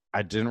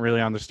 I didn't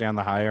really understand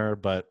the hire,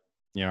 but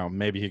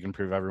maybe he can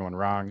prove everyone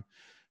wrong.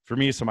 For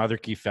me, some other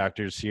key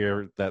factors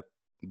here that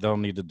they'll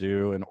need to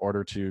do in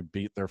order to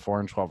beat their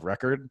 4-12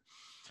 record.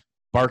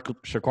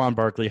 Saquon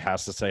Barkley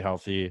has to stay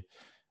healthy,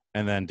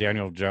 and then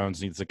Daniel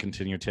Jones needs to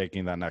continue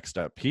taking that next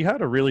step. He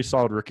had a really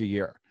solid rookie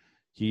year.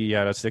 He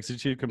had a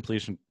 62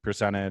 completion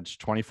percentage,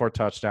 24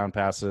 touchdown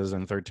passes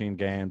in 13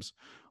 games,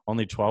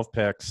 only 12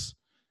 picks,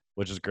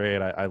 which is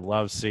great. I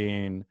love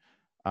seeing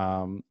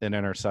an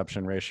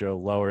interception ratio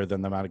lower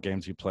than the amount of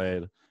games he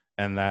played.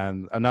 And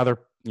then another,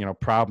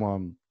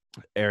 problem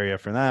area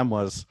for them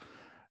was,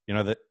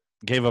 that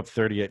gave up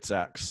 38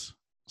 sacks.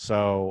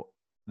 So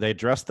they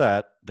addressed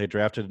that. They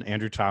drafted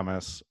Andrew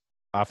Thomas,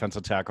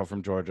 offensive tackle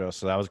from Georgia.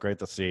 So that was great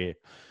to see.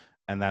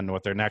 And then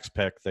with their next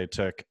pick, they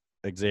took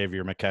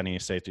Xavier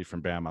McKinney, safety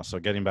from Bama. So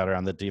getting better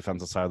on the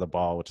defensive side of the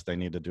ball, which they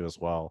need to do as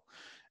well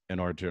in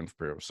order to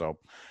improve. So,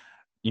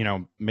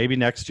 maybe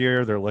next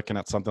year they're looking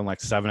at something like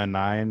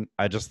 7-9.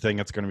 I just think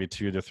it's going to be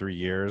 2 to 3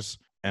 years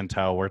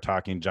until we're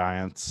talking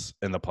Giants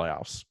in the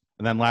playoffs.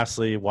 And then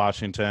lastly,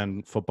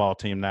 Washington football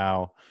team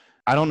now.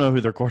 I don't know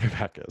who their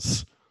quarterback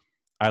is.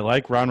 I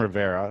like Ron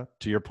Rivera,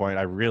 to your point.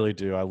 I really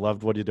do. I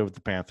loved what he did with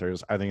the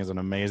Panthers. I think he's an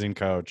amazing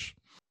coach.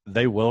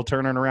 They will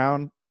turn it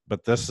around,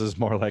 but this is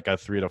more like a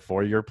 3 to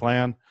 4 year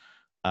plan,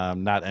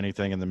 not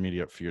anything in the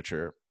immediate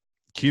future.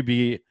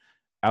 QB,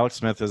 Alex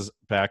Smith is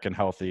back and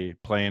healthy,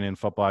 playing in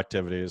football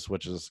activities,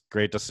 which is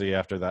great to see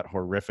after that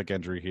horrific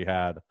injury he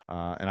had.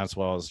 And as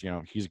well as,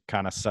 he's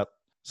kind of set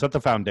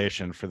the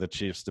foundation for the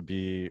Chiefs to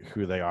be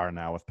who they are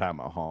now with Pat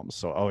Mahomes.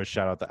 So always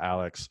shout out to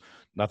Alex.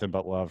 Nothing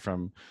but love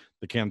from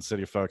the Kansas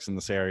City folks in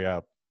this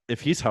area.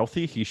 If he's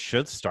healthy, he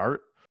should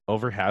start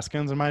over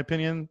Haskins, in my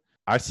opinion.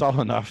 I saw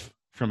enough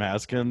from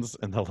Haskins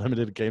in the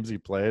limited games he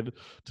played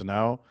to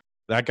know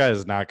that guy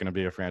is not going to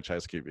be a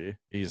franchise QB.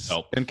 He's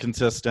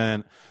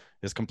inconsistent.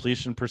 His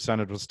completion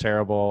percentage was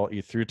terrible.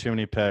 He threw too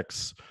many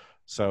picks.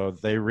 So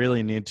they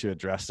really need to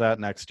address that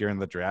next year in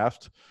the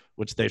draft,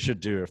 which they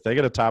should do. If they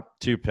get a top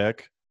 2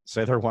 pick,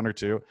 say they're 1 or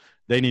 2,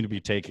 they need to be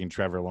taking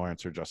Trevor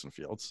Lawrence or Justin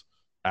Fields.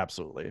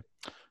 Absolutely.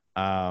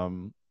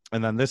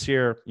 And then this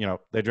year,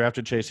 they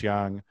drafted Chase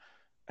Young,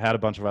 had a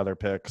bunch of other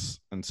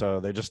picks. And so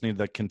they just need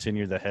to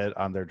continue the hit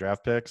on their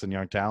draft picks and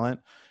young talent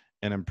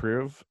and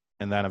improve,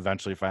 and then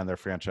eventually find their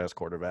franchise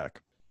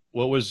quarterback.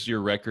 What was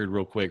your record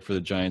real quick for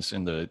the Giants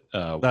and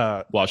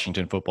the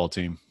Washington football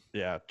team?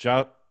 Yeah.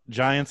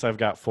 Giants, I've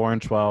got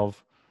 4-12.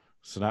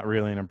 So not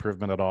really an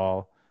improvement at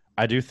all.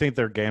 I do think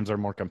their games are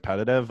more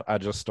competitive. I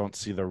just don't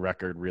see the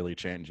record really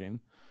changing.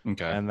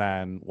 Okay. And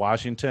then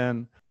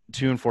Washington,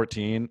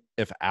 2-14.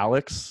 If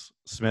Alex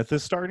Smith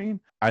is starting,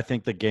 I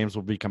think the games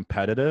will be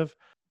competitive,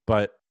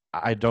 but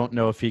I don't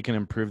know if he can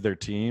improve their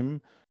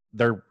team.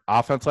 Their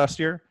offense last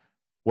year,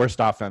 worst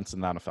offense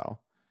in the NFL.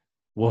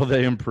 Will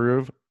they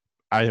improve?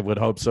 I would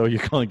hope so. You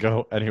can only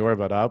go anywhere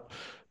but up.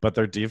 But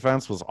their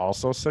defense was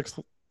also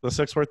the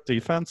sixth worst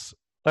defense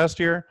last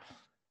year.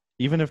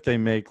 Even if they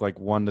make like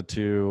 1 to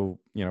 2,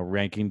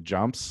 ranking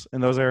jumps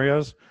in those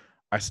areas,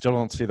 I still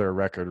don't see their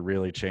record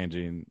really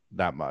changing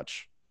that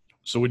much.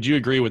 So would you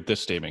agree with this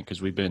statement?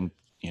 Because we've been,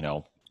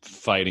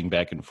 fighting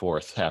back and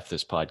forth half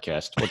this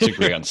podcast. Let's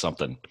agree on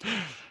something.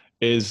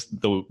 Is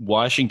the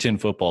Washington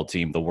football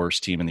team the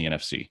worst team in the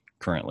NFC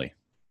currently?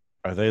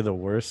 Are they the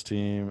worst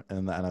team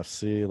in the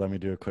NFC? Let me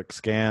do a quick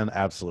scan.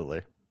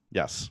 Absolutely.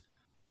 Yes.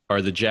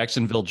 Are the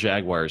Jacksonville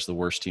Jaguars the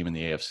worst team in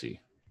the AFC?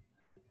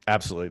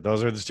 Absolutely.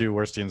 Those are the two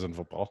worst teams in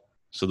football.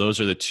 So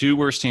those are the two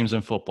worst teams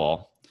in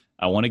football.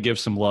 I want to give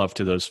some love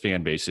to those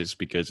fan bases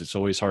because it's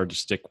always hard to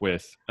stick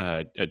with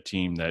a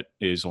team that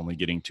is only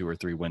getting 2 or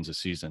 3 wins a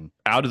season.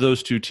 Out of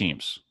those two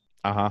teams,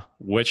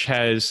 which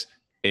has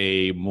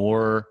a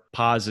more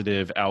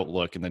positive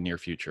outlook in the near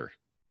future?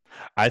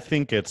 I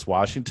think it's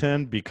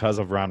Washington because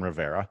of Ron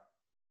Rivera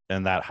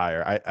and that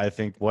hire. I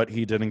think what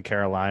he did in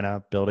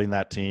Carolina, building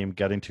that team,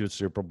 getting to a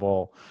Super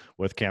Bowl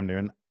with Cam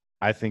Newton,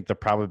 I think the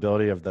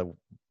probability of the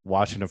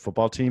Washington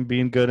football team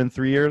being good in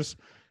 3 years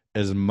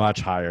is much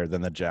higher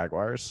than the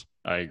Jaguars.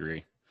 I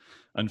agree.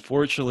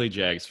 Unfortunately,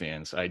 Jags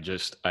fans, I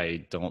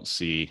don't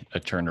see a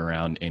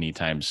turnaround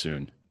anytime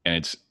soon.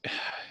 And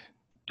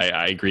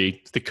I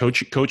agree. The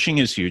coaching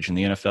is huge in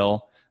the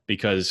NFL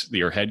because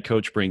your head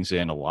coach brings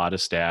in a lot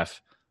of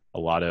staff, a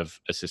lot of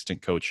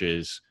assistant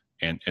coaches,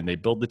 and they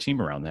build the team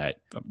around that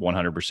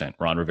 100%.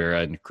 Ron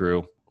Rivera and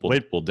crew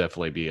will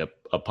definitely be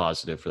a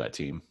positive for that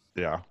team.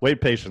 Yeah.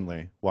 Wait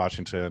patiently,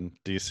 Washington,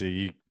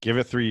 DC. Give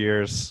it 3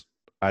 years.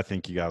 I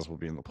think you guys will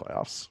be in the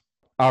playoffs.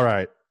 All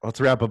right. Let's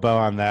wrap a bow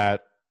on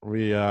that.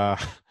 We got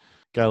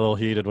a little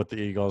heated with the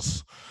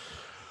Eagles.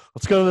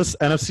 Let's go to this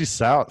NFC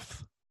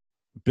South.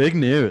 Big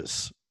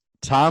news.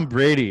 Tom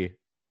Brady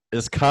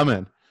is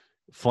coming,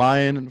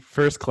 flying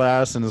first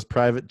class in his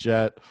private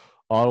jet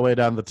all the way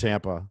down to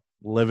Tampa,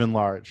 living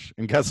large.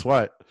 And guess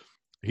what?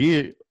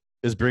 He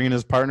is bringing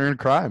his partner in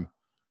crime.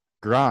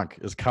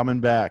 Gronk is coming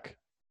back.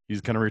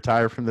 He's going to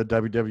retire from the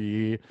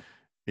WWE,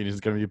 and he's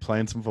going to be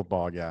playing some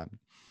football again.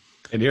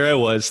 And here I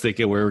was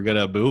thinking we were going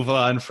to move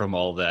on from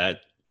all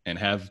that and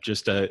have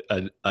just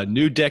a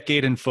new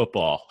decade in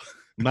football.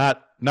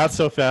 Not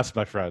so fast,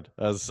 my friend,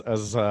 as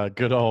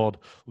good old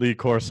Lee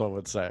Corso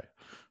would say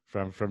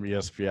from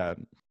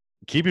ESPN.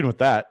 Keeping with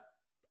that,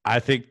 I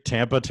think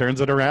Tampa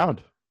turns it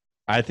around.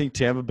 I think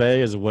Tampa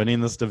Bay is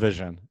winning this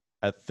division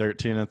at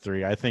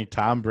 13-3. I think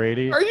Tom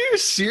Brady. Are you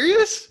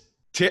serious?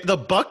 The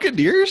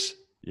Buccaneers?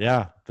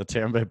 Yeah, the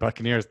Tampa Bay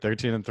Buccaneers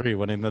 13-3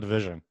 winning the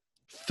division.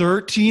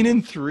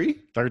 13-3?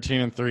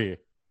 13-3.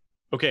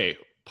 Okay,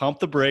 pump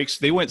the brakes.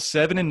 They went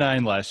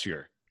 7-9 last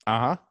year.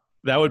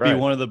 That would be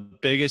one of the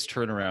biggest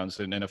turnarounds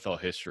in NFL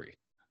history.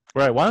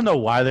 Right. Want to know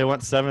why they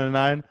went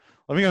 7-9?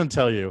 Let me go and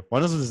tell you.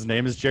 One of his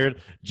name is Jerod.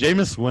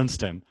 Jameis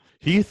Winston.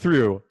 He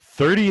threw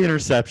 30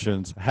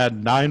 interceptions,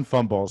 had 9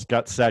 fumbles,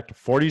 got sacked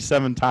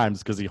 47 times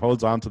because he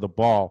holds on to the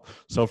ball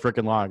so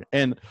freaking long.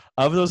 And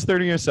of those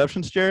 30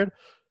 interceptions, Jerod,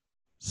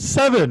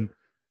 7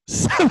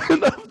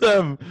 of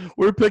them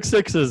were pick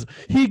sixes.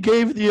 He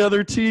gave the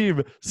other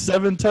team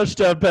 7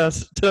 touchdown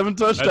passes, 7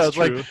 touchdowns.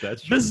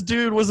 That's true. This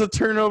dude was a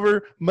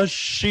turnover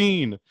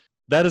machine.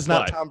 That is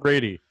not Tom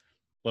Brady.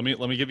 Let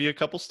me give you a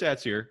couple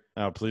stats here.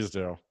 Oh, please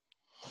do.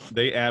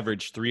 They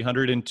averaged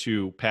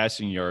 302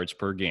 passing yards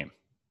per game,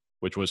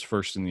 which was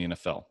first in the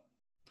NFL.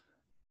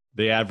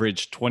 They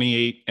averaged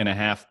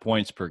 28.5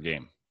 points per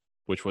game,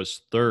 which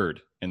was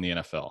third in the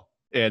NFL.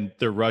 And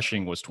their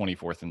rushing was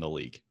 24th in the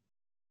league.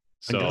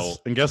 So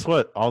and guess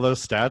what? All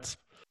those stats,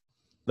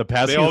 the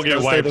passing, they all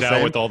get wiped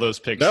out with all those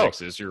pick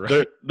sixes. You're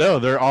right.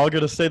 They're all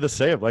going to stay the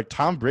same. Like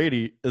Tom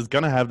Brady is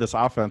going to have this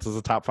offense as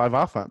a top 5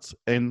 offense,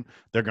 and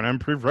they're going to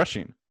improve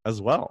rushing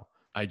as well.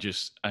 I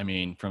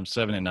mean, from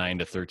 7-9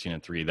 to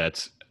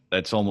 13-3,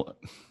 that's almost.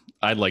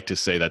 I'd like to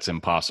say that's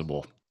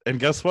impossible.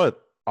 And guess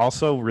what?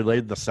 Also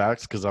related to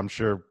sacks, because I'm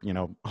sure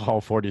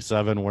all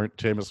 47 weren't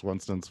Jameis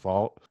Winston's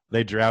fault.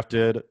 They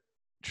drafted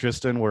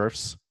Tristan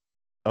Wirfs,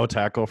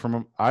 tackle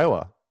from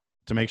Iowa,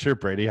 to make sure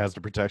Brady has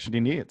the protection he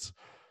needs.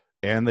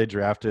 And they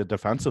drafted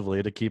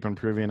defensively to keep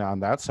improving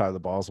on that side of the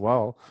ball as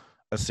well,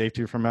 a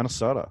safety from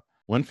Minnesota,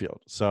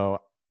 Winfield. So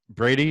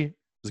Brady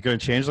is going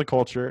to change the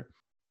culture.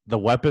 The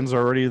weapons are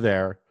already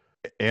there,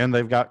 and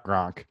they've got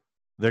Gronk.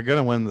 They're going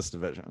to win this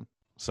division.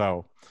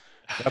 So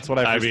that's what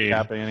I foresee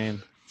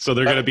happening. So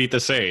they're going to beat the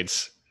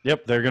Saints.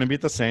 Yep, they're going to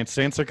beat the Saints.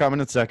 Saints are coming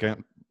in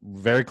second,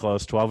 very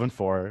close,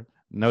 12-4.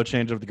 No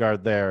change of the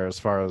guard there as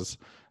far as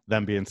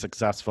them being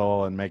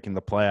successful and making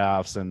the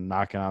playoffs and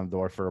knocking on the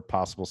door for a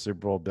possible Super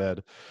Bowl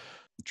bid.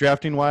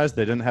 Drafting wise,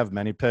 they didn't have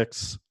many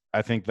picks.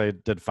 I think they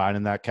did fine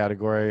in that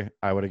category.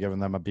 I would have given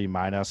them a B-.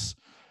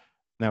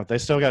 Now, they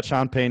still got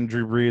Sean Payton,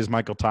 Drew Brees,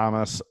 Michael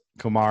Thomas,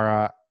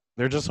 Kamara.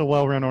 They're just a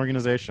well-run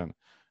organization,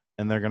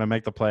 and they're going to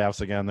make the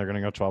playoffs again. They're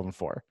going to go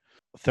 12-4.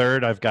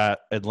 Third, I've got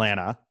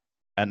Atlanta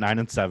at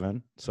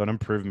 9-7, so an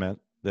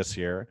improvement this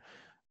year.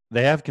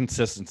 They have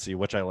consistency,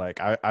 which I like.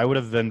 I would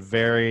have been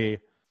very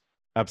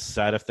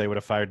upset if they would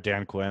have fired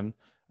Dan Quinn.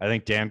 I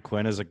think Dan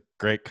Quinn is a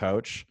great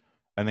coach.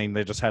 I think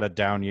they just had a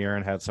down year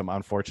and had some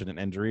unfortunate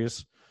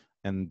injuries.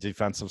 And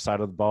defensive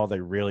side of the ball, they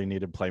really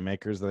needed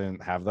playmakers. They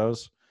didn't have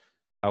those.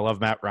 I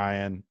love Matt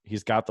Ryan.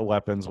 He's got the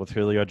weapons with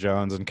Julio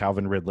Jones and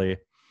Calvin Ridley.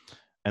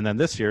 And then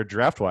this year,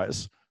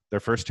 draft-wise,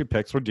 their first 2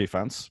 picks were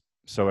defense.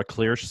 So a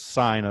clear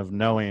sign of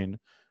knowing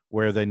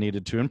where they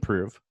needed to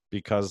improve.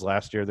 because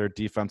last year their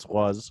defense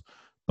was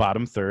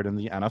bottom third in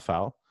the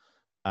NFL.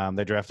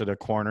 They drafted a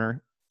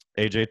corner,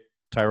 AJ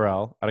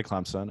Tyrell out of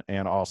Clemson,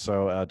 and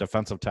also a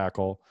defensive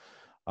tackle,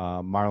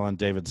 Marlon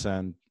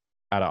Davidson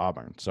out of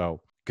Auburn.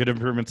 So good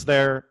improvements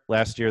there.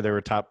 Last year they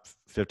were top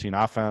 15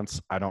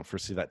 offense. I don't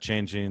foresee that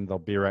changing. They'll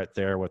be right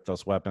there with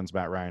those weapons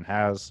Matt Ryan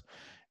has.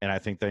 And I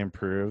think they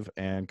improve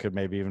and could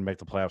maybe even make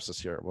the playoffs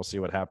this year. We'll see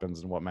what happens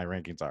and what my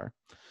rankings are.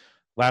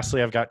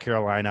 Lastly, I've got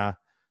Carolina.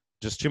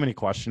 Just too many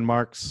question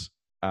marks.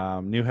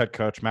 New head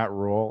coach, Matt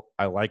Rule.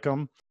 I like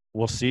him.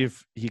 We'll see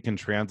if he can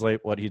translate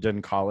what he did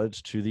in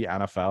college to the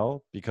NFL,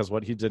 because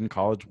what he did in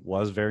college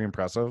was very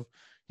impressive.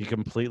 He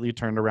completely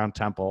turned around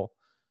Temple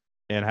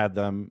and had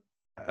them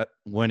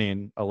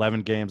winning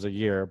 11 games a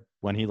year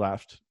when he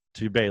left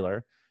to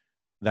Baylor,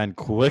 then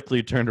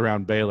quickly turned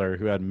around Baylor,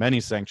 who had many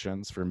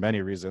sanctions for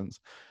many reasons,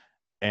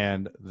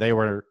 and they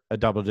were a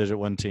double-digit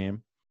win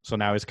team. So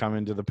now he's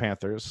coming to the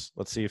Panthers.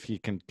 Let's see if he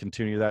can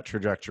continue that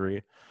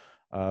trajectory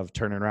of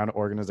turning around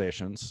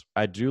organizations.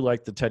 I do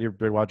like the Teddy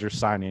Bridgewater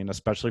signing,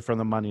 especially for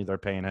the money they're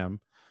paying him.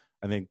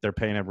 I think they're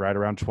paying him right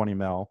around $20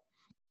 million.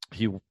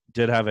 He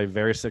did have a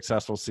very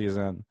successful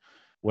season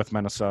with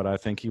Minnesota. I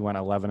think he went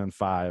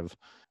 11-5,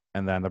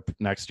 and then the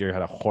next year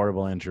had a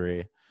horrible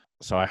injury.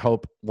 So I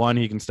hope, one,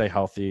 he can stay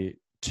healthy,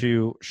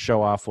 two,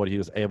 show off what he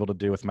was able to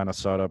do with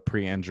Minnesota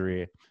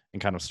pre-injury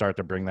and kind of start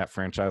to bring that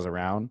franchise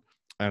around.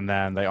 And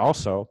then they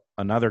also,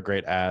 another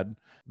great ad,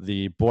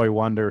 the boy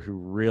wonder who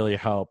really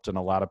helped, and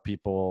a lot of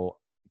people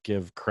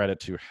give credit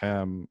to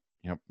him,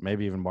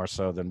 maybe even more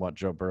so than what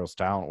Joe Burrow's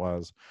talent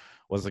was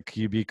the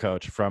QB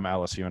coach from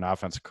LSU and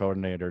offensive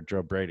coordinator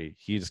Joe Brady.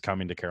 He's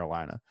coming to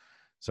Carolina.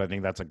 So I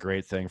think that's a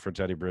great thing for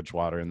Teddy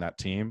Bridgewater and that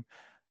team.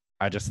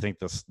 I just think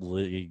this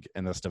league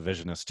and this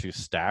division is too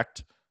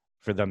stacked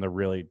for them to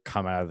really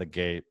come out of the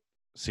gate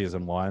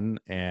season one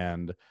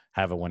and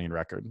have a winning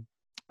record.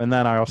 And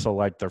then I also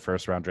like their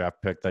first round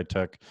draft pick. They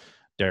took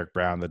Derek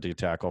Brown, the D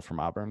tackle from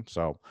Auburn.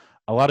 So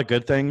a lot of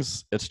good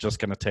things. It's just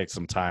going to take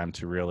some time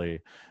to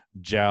really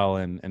gel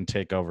and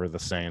take over the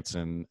Saints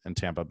and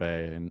Tampa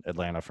Bay and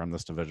Atlanta from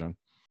this division.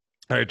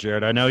 All right,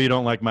 Jerod, I know you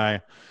don't like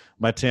my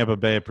Tampa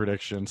Bay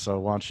prediction, so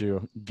why don't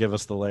you give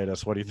us the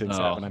latest? What do you think's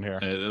happening here?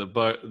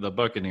 The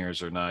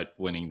Buccaneers are not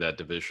winning that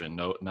division.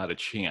 No, not a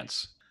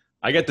chance.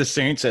 I got the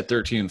Saints at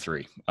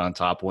 13-3 on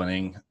top,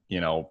 winning,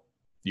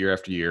 year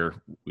after year.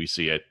 We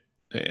see it,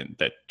 and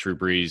that Drew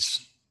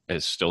Brees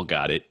has still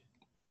got it,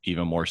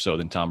 even more so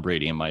than Tom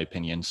Brady, in my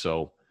opinion.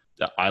 So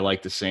I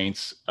like the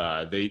Saints.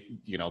 They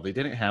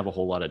didn't have a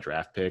whole lot of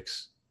draft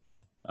picks.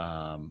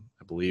 I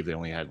believe they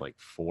only had like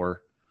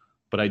 4.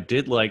 But I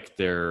did like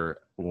their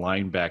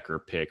linebacker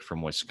pick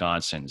from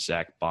Wisconsin,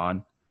 Zach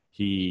Bond.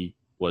 He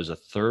was a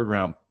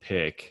 3rd-round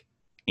pick,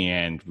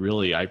 and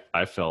really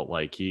I felt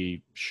like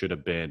he should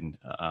have been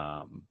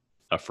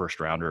a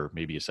first-rounder,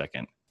 maybe a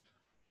second.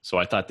 So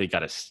I thought they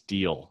got a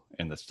steal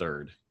in the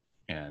 3rd,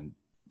 and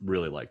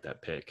really liked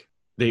that pick.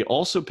 They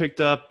also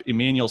picked up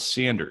Emmanuel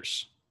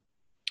Sanders,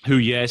 who,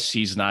 yes,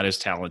 he's not as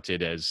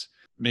talented as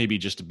maybe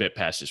just a bit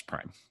past his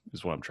prime,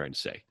 is what I'm trying to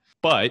say.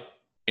 But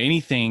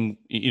anything,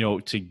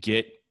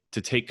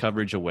 to take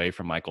coverage away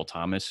from Michael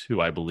Thomas, who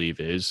I believe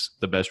is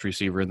the best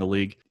receiver in the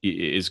league,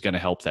 is going to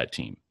help that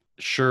team.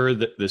 Sure,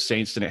 the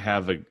Saints didn't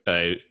have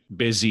a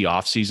busy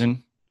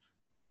offseason,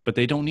 but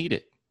they don't need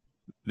it.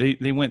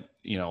 They went,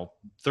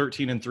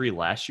 13-3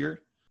 last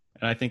year,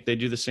 and I think they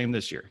do the same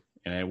this year.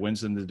 And it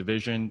wins in the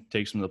division,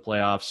 takes them to the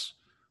playoffs,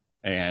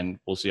 and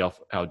we'll see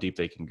how deep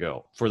they can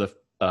go. For the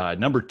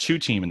number 2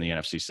 team in the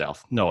NFC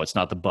South, no, it's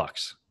not the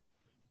Bucs.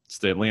 It's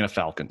the Atlanta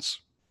Falcons.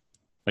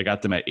 I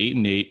got them at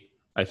 8-8.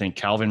 I think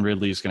Calvin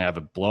Ridley is going to have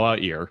a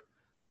blowout year.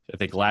 I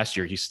think last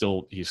year he's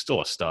still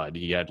a stud.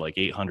 He had like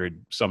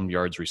 800 some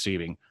yards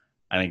receiving.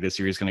 I think this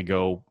year he's going to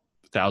go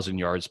 1,000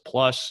 yards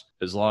plus,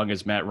 as long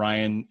as Matt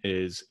Ryan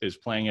is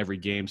playing every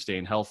game,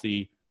 staying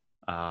healthy.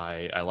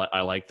 I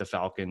like the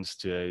Falcons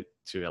to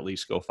at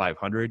least go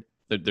 500.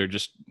 They're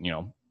just,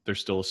 they're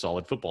still a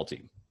solid football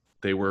team.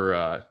 They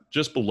were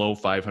just below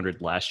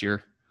 500 last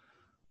year.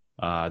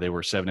 They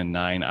were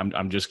 7-9.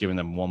 I'm just giving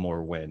them one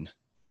more win.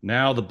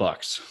 Now the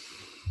Bucs.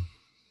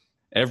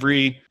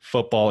 Every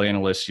football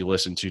analyst you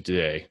listen to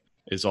today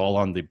is all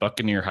on the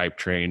Buccaneer hype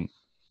train.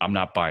 I'm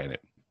not buying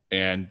it.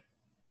 And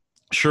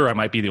sure, I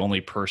might be the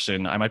only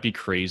person. I might be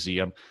crazy.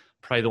 I'm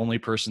probably the only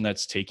person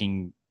that's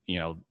taking,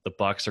 the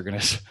Bucs are going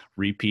to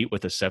repeat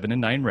with a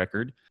 7-9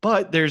 record.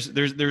 But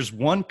there's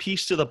one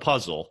piece to the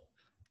puzzle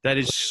that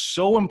is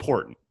so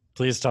important.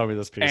 Please tell me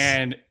this piece.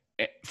 And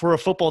for a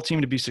football team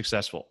to be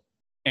successful.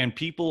 And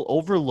people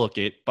overlook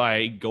it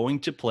by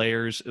going to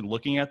players and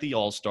looking at the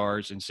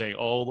All-Stars and saying,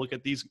 oh, look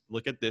at this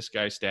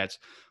guy's stats.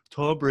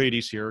 Tom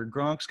Brady's here.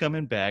 Gronk's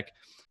coming back.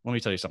 Let me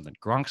tell you something.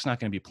 Gronk's not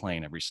going to be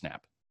playing every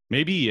snap.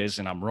 Maybe he is,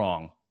 and I'm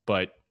wrong.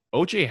 But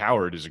O.J.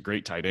 Howard is a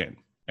great tight end.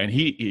 And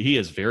he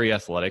is very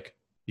athletic.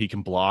 He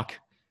can block.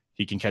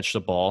 He can catch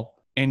the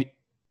ball. And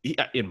he,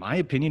 in my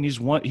opinion,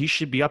 he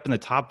should be up in the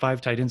top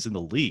 5 tight ends in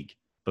the league.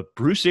 But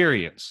Bruce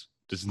Arians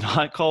does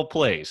not call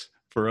plays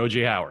for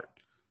O.J. Howard.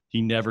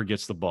 He never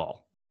gets the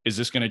ball. Is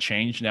this going to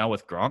change now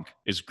with Gronk?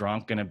 Is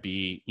Gronk going to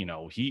be,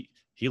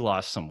 he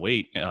lost some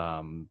weight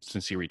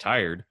since he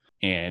retired.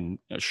 And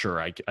sure,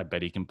 I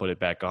bet he can put it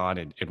back on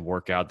and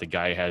work out. The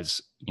guy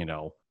has,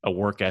 a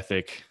work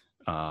ethic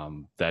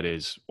that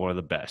is one of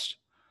the best.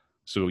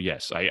 So,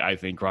 yes, I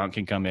think Gronk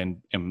can come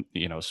in and,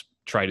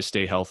 try to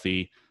stay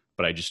healthy,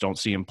 but I just don't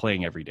see him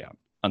playing every down.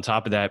 On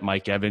top of that,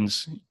 Mike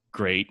Evans,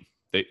 great.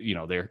 They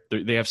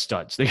have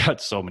studs. They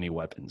got so many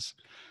weapons.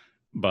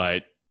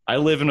 But I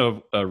live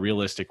in a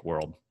realistic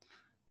world.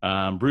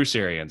 Bruce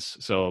Arians.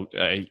 So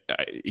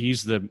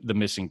he's the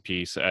missing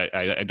piece.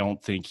 I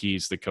don't think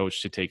he's the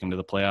coach to take him to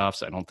the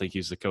playoffs. I don't think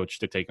he's the coach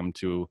to take him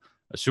to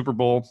a Super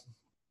Bowl.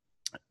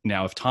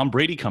 Now, if Tom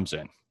Brady comes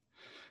in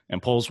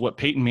and pulls what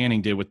Peyton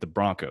Manning did with the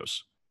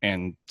Broncos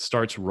and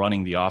starts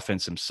running the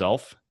offense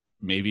himself,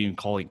 maybe even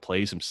calling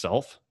plays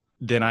himself,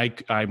 then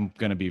I'm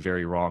going to be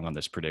very wrong on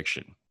this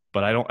prediction.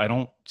 But I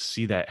don't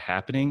see that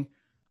happening.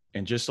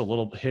 And just a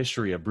little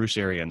history of Bruce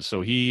Arians.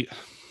 So he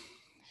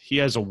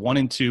has a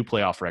 1-2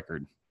 playoff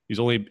record. He's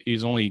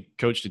only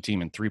coached a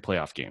team in 3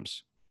 playoff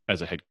games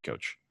as a head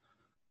coach.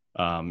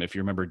 If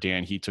you remember,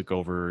 Dan, he took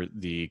over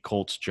the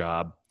Colts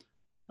job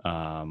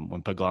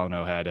when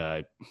Paglano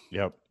had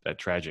that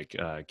tragic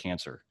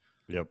cancer.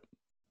 Yep.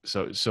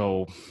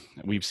 So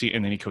we've seen,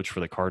 and then he coached for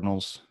the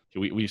Cardinals.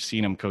 We've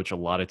seen him coach a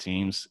lot of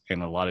teams,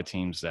 and a lot of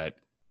teams that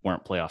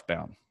weren't playoff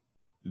bound.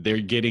 They're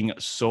getting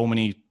so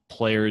many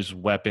players,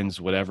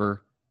 weapons,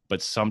 whatever,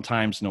 but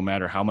sometimes no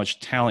matter how much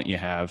talent you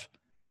have,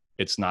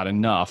 it's not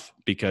enough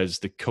because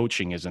the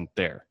coaching isn't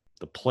there.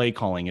 The play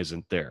calling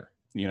isn't there.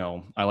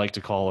 I like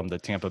to call them the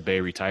Tampa Bay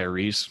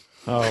retirees.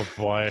 Oh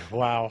boy.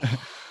 Wow.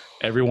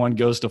 Everyone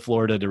goes to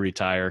Florida to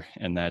retire,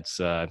 and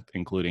that's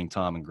including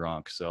Tom and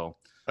Gronk. So,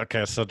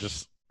 okay. So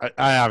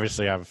I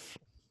obviously have,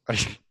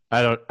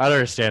 I don't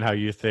understand how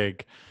you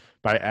think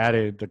by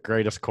adding the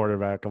greatest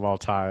quarterback of all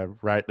time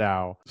right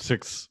now,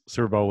 6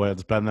 Super Bowl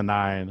wins, been the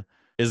 9,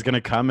 is going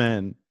to come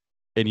in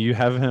and you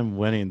have him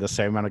winning the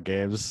same amount of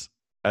games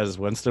as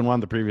Winston won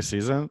the previous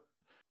season.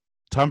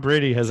 Tom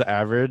Brady has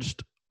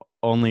averaged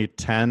only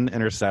 10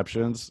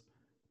 interceptions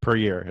per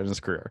year in his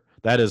career.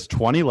 That is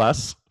 20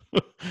 less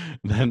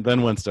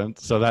than Winston.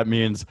 So that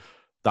means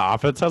the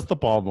offense has the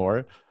ball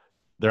more.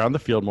 They're on the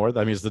field more.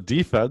 That means the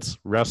defense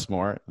rests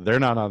more. They're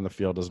not on the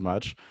field as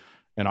much.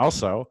 And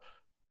also,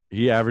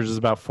 he averages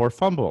about 4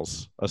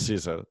 fumbles a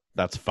season.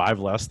 That's 5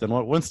 less than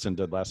what Winston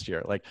did last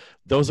year. Like,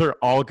 those are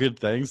all good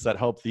things that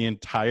help the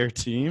entire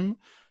team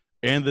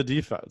and the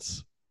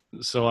defense.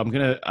 So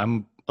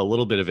I'm a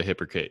little bit of a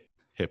hypocrite.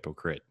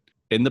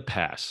 In the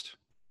past,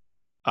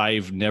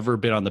 I've never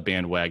been on the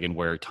bandwagon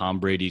where Tom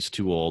Brady's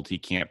too old. He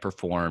can't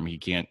perform. He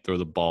can't throw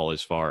the ball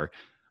as far.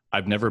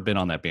 I've never been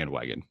on that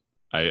bandwagon.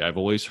 I've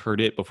always heard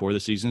it before the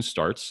season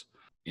starts,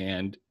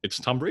 and it's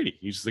Tom Brady.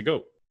 He's the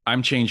GOAT.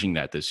 I'm changing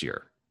that this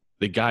year.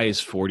 The guy is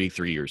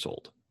 43 years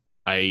old.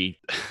 I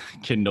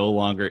can no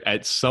longer,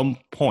 at some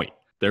point,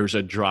 there's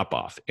a drop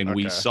off. And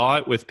we saw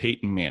it with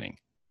Peyton Manning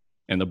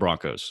and the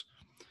Broncos.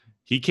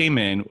 He came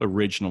in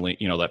originally,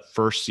 that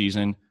first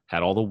season,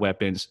 had all the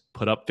weapons,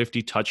 put up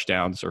 50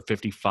 touchdowns or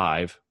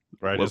 55.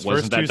 Right.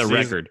 Wasn't that the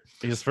record?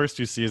 His first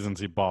 2 seasons,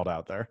 he balled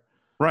out there.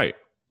 Right.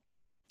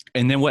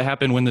 And then what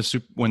happened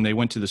when they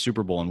went to the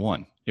Super Bowl and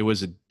won? It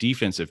was a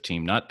defensive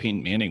team, not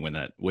Peyton Manning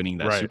winning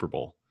that Super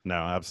Bowl. No,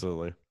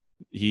 absolutely.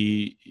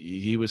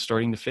 He was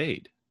starting to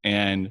fade.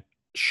 And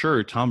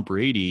sure, Tom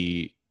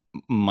Brady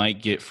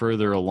might get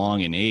further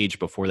along in age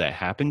before that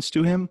happens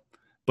to him,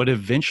 but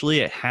eventually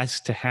it has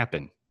to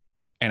happen.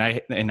 And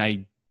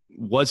I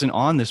wasn't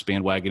on this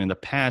bandwagon in the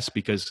past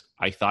because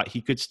I thought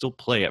he could still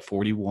play at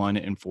 41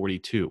 and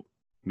 42.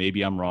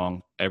 Maybe I'm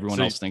wrong.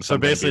 Everyone else thinks so.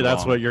 Basically,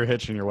 that's wrong. what you're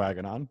hitching your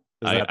wagon on.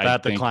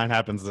 That decline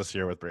happens this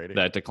year with Brady.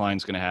 That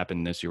decline's going to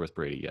happen this year with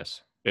Brady,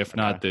 yes. If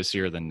not this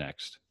year, then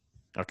next.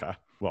 Okay.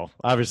 Well,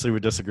 obviously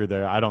we disagree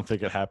there. I don't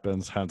think it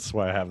happens, hence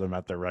why I have them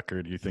at their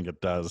record. You think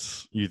it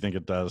does. You think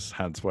it does,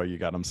 hence why you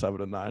got them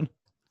 7-9.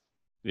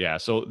 Yeah,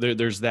 so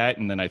there's that,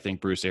 and then I think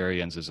Bruce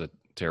Arians is a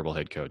terrible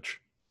head coach.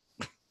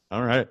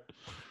 All right.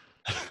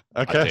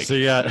 Okay, so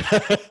you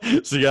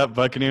got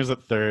Buccaneers at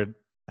 3rd.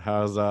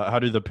 How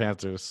do the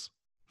Panthers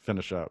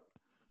finish up?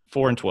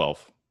 4-12.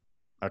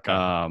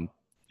 Okay.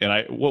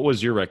 And what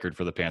was your record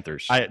for the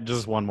Panthers?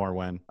 Just one more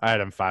win. I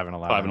had them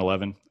 5-11.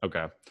 5-11.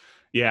 Okay.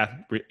 Yeah,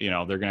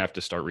 they're gonna have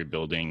to start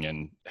rebuilding,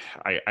 and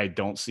I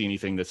don't see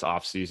anything this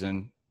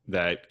offseason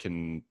that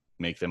can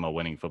make them a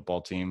winning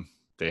football team.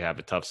 They have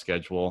a tough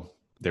schedule.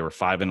 They were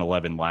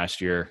 5-11 last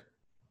year.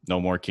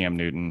 No more Cam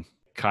Newton.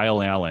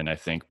 Kyle Allen, I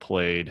think,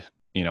 played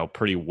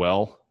pretty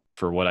well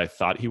for what I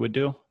thought he would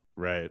do.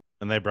 Right,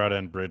 and they brought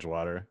in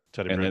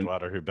Teddy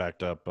Bridgewater, who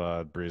backed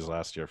up Breeze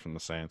last year from the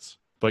Saints.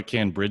 But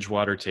can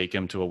Bridgewater take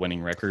him to a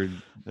winning record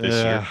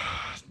this year?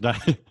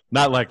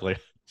 Not likely.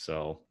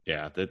 So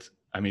yeah,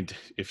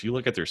 if you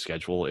look at their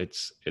schedule,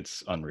 it's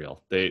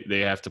unreal.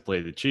 They have to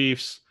play the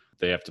Chiefs,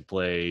 they have to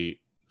play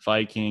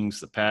Vikings,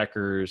 the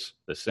Packers,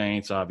 the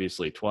Saints,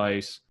 obviously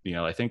twice.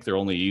 I think their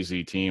only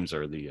easy teams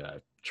are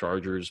the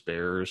Chargers,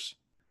 Bears,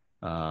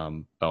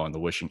 and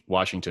the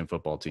Washington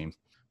football team.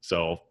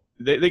 So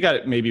they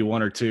got maybe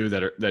one or two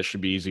that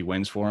should be easy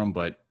wins for them.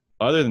 But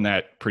other than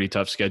that, pretty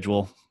tough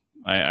schedule.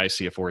 I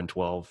see a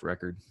 4-12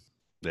 record.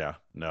 Yeah,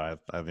 no,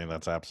 I think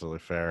that's absolutely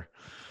fair.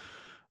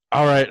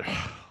 All right,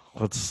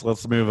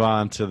 let's move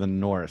on to the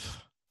North,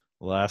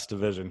 last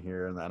division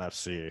here in the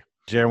NFC.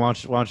 Jared, why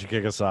don't you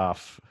kick us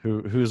off?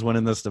 Who's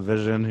winning this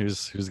division?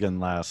 Who's getting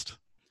last?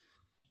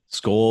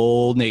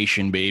 Skull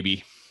Nation,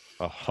 baby.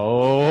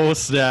 Oh,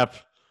 snap.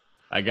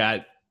 I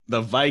got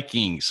the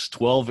Vikings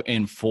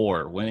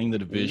 12-4 winning the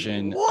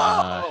division.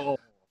 Whoa!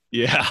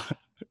 Yeah.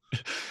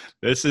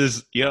 This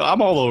is, I'm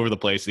all over the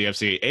place, the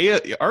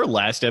AFC. Our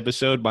last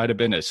episode might have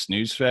been a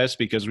snooze fest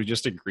because we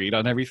just agreed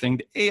on everything.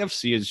 The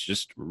AFC is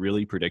just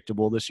really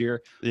predictable this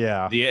year.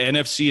 Yeah. The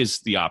NFC is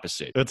the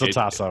opposite. It's a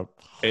toss-up.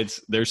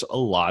 There's a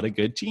lot of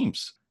good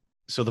teams.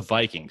 So the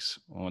Vikings,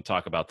 I want to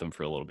talk about them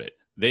for a little bit.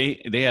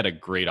 They had a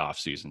great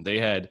offseason. They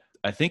had,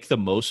 I think, the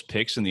most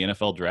picks in the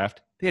NFL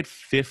draft. They had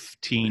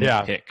 15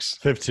 picks.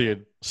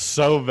 15.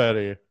 So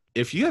many.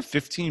 If you have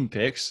 15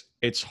 picks,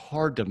 it's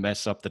hard to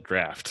mess up the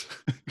draft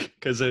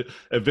because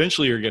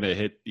eventually you're going to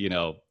hit,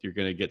 you're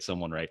going to get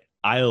someone right.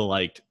 I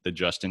liked the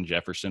Justin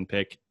Jefferson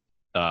pick,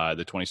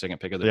 the 22nd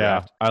pick of the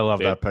draft. I love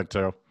that pick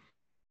too.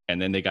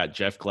 And then they got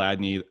Jeff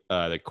Gladney,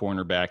 the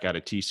cornerback out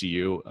of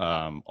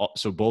TCU.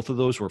 So both of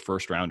those were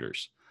first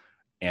rounders.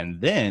 And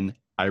then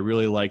I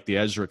really like the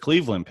Ezra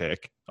Cleveland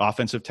pick,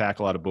 offensive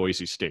tackle out of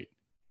Boise State.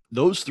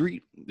 Those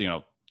three,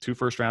 2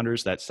 first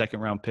rounders, that second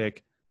round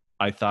pick,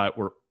 I thought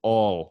were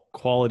all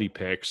quality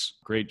picks.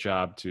 Great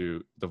job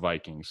to the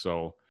Vikings.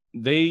 So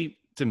they,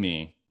 to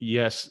me,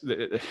 yes,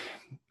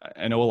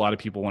 I know a lot of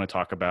people want to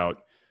talk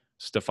about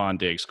Stephon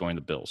Diggs going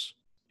to the Bills.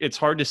 It's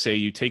hard to say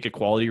you take a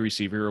quality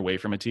receiver away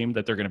from a team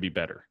that they're going to be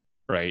better,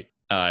 right?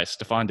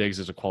 Stephon Diggs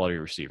is a quality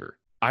receiver.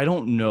 I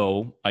don't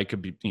know. I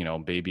could be,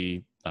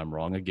 maybe I'm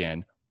wrong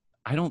again.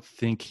 I don't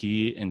think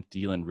he and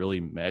Thielen really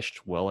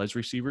meshed well as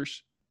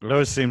receivers. It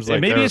always seems like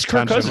maybe it's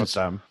Kirk Cousins. With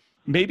them.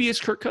 Maybe it's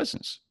Kirk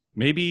Cousins.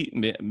 Maybe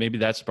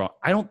that's the problem.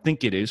 I don't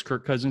think it is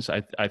Kirk Cousins.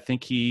 I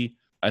think he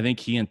and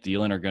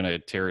Thielen are going to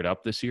tear it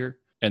up this year.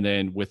 And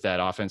then with that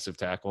offensive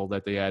tackle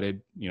that they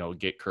added,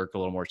 get Kirk a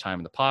little more time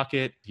in the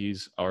pocket.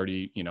 He's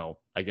already,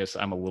 I guess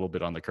I'm a little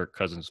bit on the Kirk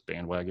Cousins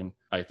bandwagon.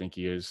 I think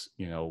he is,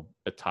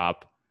 a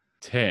top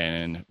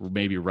 10,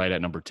 maybe right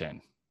at number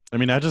 10. I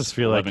mean, I just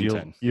feel 11,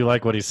 like you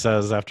like what he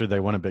says after they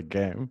win a big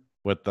game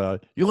with the,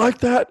 you like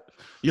that?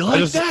 You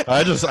like that?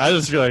 I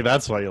just feel like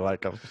that's why you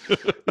like him.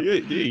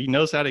 He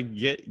knows how to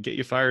get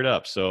you fired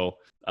up. So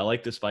I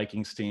like this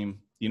Vikings team.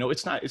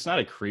 It's not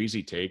a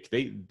crazy take.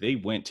 They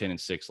went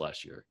 10-6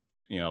 last year.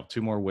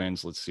 2 more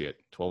wins. Let's see it.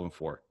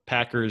 12-4.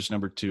 Packers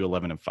number 2,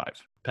 11-5.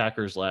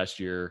 Packers last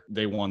year,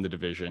 they won the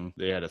division.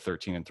 They had a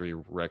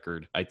 13-3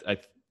 record.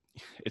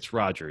 It's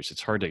Rodgers.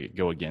 It's hard to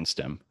go against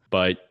him,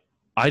 but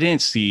I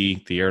didn't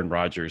see the Aaron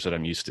Rodgers that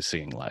I'm used to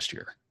seeing last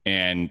year.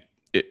 And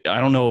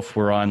I don't know if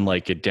we're on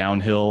like a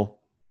downhill.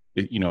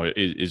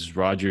 Is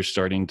Rodgers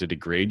starting to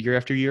degrade year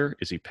after year?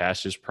 Is he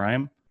past his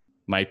prime?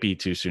 Might be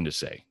too soon to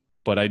say.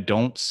 But I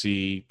don't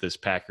see this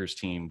Packers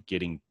team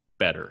getting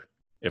better,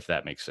 if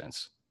that makes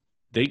sense.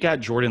 They got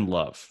Jordan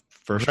Love,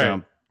 first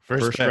round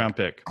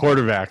pick.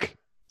 Quarterback.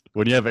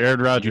 When you have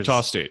Aaron Rodgers.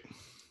 Utah State.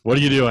 What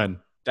are you doing?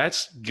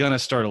 That's going to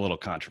start a little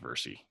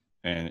controversy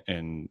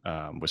in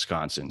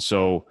Wisconsin.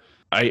 So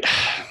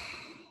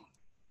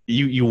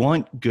you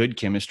want good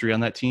chemistry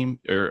on that team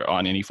or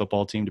on any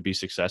football team to be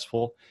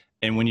successful.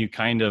 And when you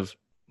kind of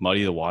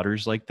muddy the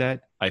waters like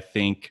that, I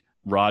think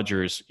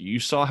Rodgers, you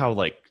saw how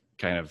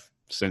kind of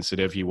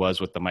sensitive he was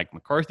with the Mike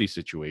McCarthy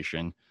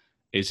situation.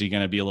 Is he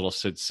going to be a little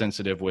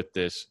sensitive with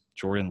this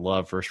Jordan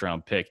Love first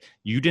round pick?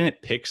 You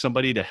didn't pick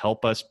somebody to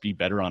help us be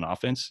better on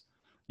offense.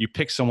 You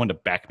picked someone to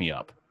back me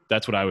up.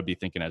 That's what I would be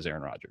thinking as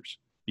Aaron Rodgers.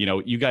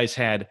 You guys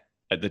had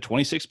the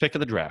 26th pick of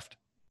the draft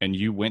and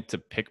you went to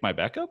pick my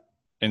backup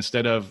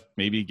instead of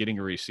maybe getting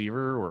a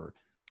receiver or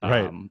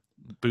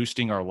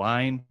boosting our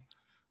line.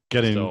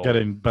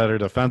 Getting better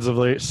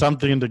defensively,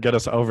 something to get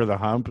us over the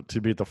hump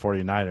to beat the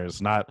 49ers,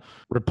 not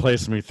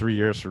replace me 3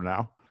 years from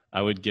now.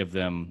 I would give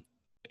them,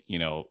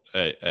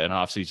 an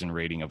offseason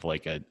rating of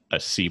like a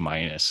C-,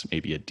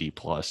 maybe a D+.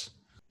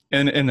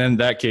 And then in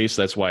that case,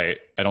 that's why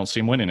I don't see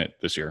him winning it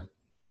this year.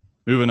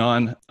 Moving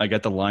on, I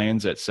got the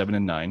Lions at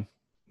 7-9.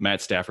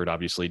 Matt Stafford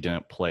obviously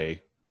didn't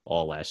play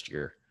all last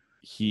year.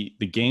 The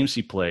games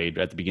he played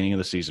at the beginning of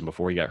the season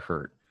before he got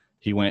hurt,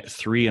 he went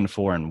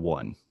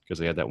 3-4-1 because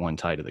they had that one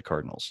tie to the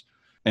Cardinals.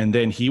 And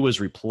then he was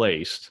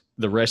replaced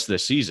the rest of the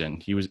season.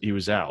 He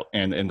was out.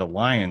 And the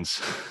Lions,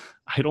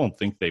 I don't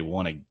think they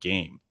won a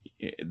game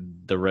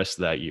the rest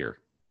of that year.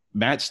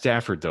 Matt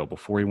Stafford, though,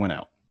 before he went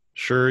out,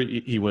 sure,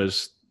 he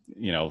was,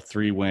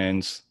 3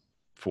 wins,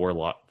 4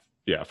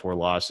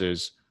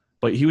 losses,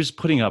 but he was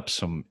putting up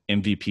some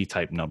MVP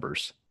type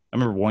numbers. I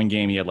remember one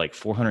game he had like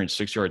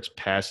 406 yards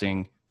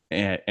passing,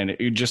 and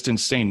it just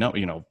insane.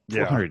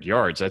 400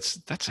 yards.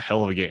 That's a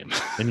hell of a game.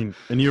 and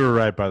you were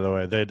right, by the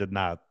way. They did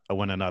not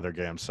win another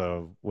game.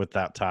 So with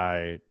that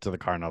tie to the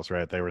Cardinals,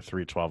 right, they were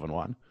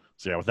 3-12-1.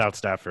 So yeah, without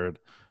Stafford,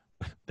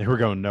 They were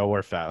going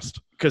nowhere fast.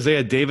 Because they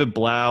had David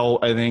Blau,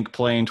 I think,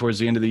 playing towards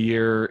the end of the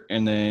year,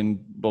 and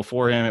then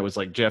before him it was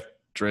like Jeff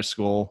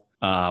Driscoll.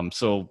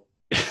 So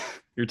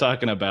you're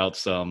talking about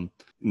some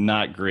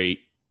not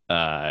great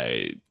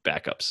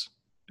backups,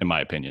 in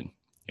my opinion.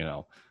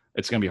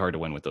 It's going to be hard to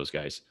win with those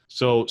guys.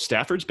 So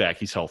Stafford's back;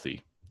 he's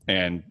healthy,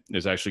 and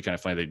it's actually kind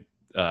of funny.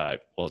 Well,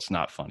 it's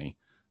not funny.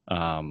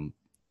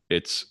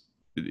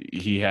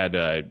 He had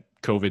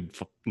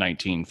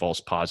COVID-19 false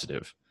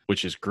positive,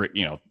 which is great.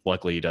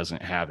 Luckily he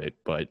doesn't have it,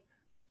 but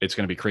it's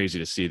going to be crazy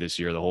to see this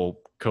year, the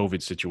whole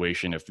COVID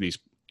situation, if these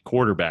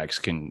quarterbacks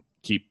can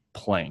keep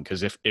playing.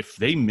 Because if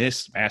they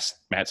miss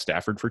Matt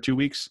Stafford for 2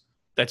 weeks,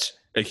 that's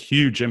a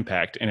huge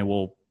impact, and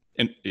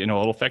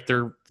it'll affect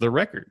their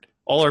record.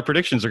 All our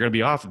predictions are going to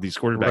be off if these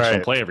quarterbacks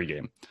don't play every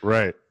game.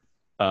 Right.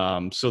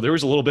 So there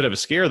was a little bit of a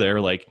scare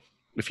there. Like,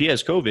 if he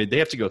has COVID, they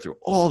have to go through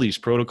all these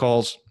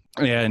protocols,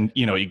 and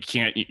you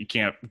can't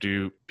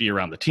be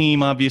around the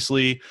team,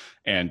 obviously,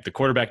 and the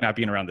quarterback not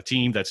being around the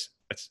team, that's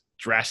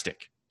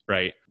drastic,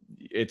 right?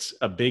 It's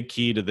a big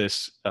key to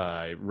this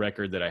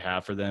record that I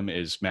have for them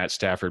is Matt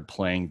Stafford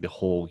playing the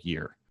whole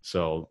year.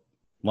 So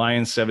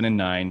Lions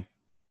 7-9,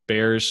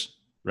 Bears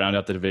round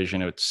out the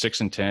division at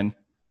 6-10.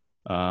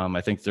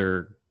 I think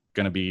they're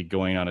going to be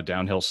going on a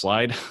downhill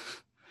slide.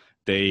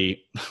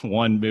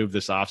 One move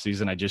this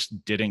offseason I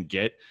just didn't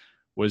get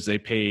was they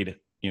paid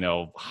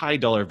high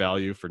dollar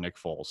value for Nick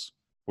Foles,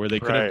 where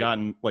they could have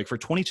gotten like for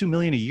 $22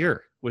 million a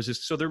year.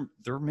 So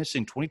they're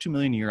missing $22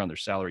 million a year on their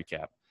salary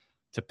cap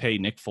to pay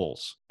Nick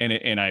Foles,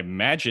 and I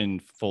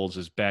imagine Foles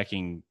is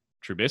backing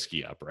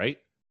Trubisky up, right?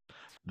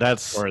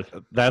 That's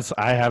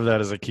I have that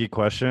as a key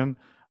question.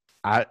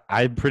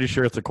 I'm pretty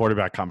sure it's a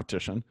quarterback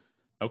competition.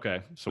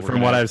 Okay, so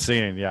from what I've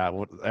seen,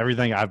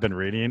 everything I've been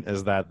reading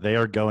is that they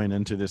are going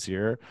into this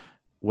year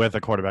with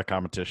a quarterback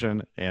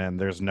competition, and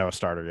there's no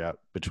starter yet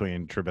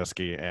between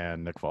Trubisky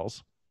and Nick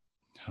Foles.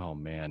 Oh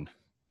man,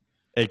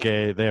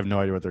 AKA they have no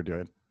idea what they're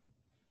doing.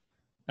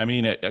 I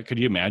mean, could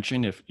you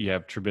imagine if you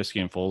have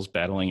Trubisky and Foles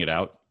battling it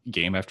out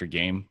game after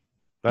game?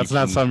 That's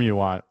not something you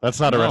want. That's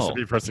not a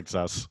recipe for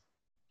success.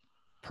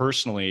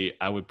 Personally,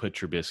 I would put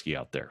Trubisky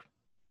out there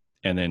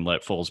and then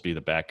let Foles be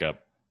the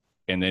backup.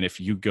 And then if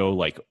you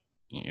go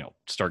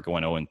start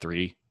going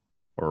 0-3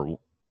 or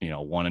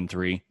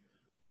 1-3,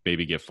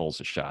 maybe give Foles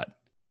a shot.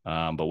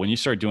 But when you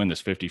start doing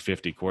this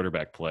 50-50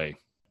 quarterback play,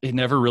 it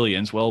never really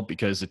ends well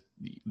because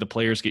the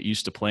players get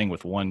used to playing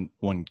with one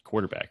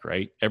quarterback,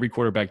 right? Every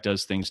quarterback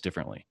does things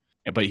differently,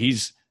 but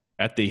he's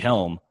at the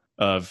helm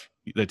of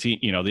the team,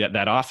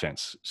 that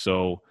offense.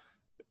 So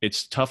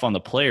it's tough on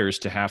the players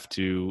to have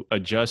to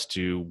adjust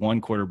to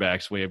one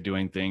quarterback's way of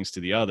doing things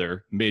to the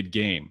other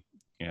mid-game,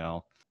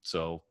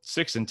 So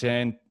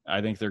 6-10,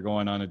 I think they're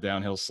going on a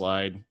downhill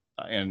slide.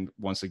 And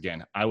once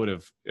again,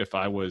 if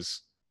I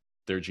was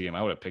their GM,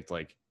 I would have picked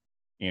like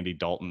Andy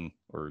Dalton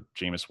or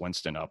Jameis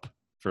Winston up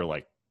for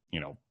a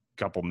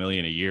couple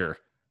million a year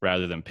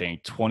rather than paying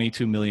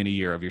 $22 million a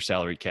year of your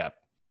salary cap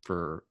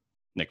for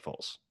Nick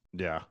Foles.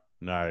 Yeah,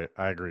 no,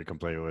 I agree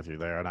completely with you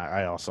there. And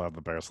I also have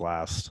the Bears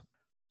last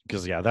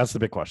because, that's the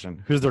big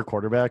question. Who's their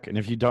quarterback? And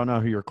if you don't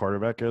know who your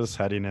quarterback is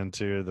heading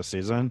into the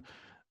season,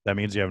 that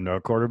means you have no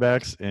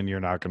quarterbacks and you're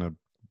not going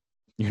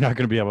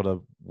to be able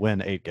to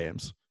win 8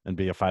 games and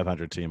be a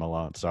 500 team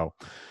alone. So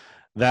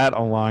that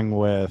along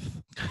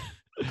with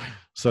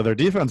so their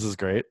defense is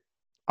great.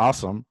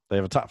 Awesome. They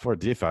have a top 4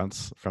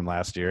 defense from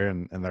last year,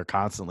 and they're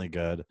constantly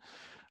good.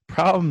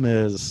 Problem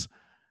is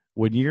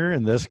when you're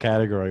in this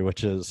category,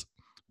 which is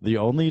the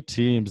only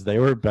teams they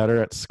were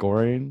better at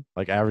scoring,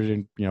 like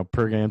averaging,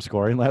 per game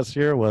scoring last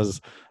year, was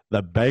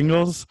the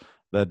Bengals,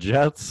 the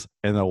Jets,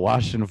 and the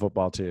Washington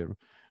football team.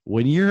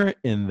 When you're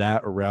in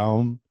that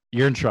realm,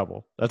 you're in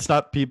trouble. That's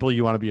not people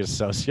you want to be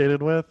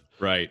associated with,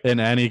 right? In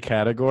any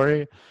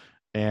category.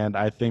 And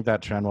I think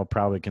that trend will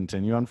probably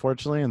continue,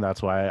 unfortunately, and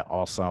that's why I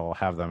also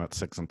have them at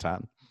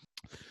 6-10.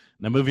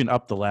 Now, moving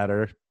up the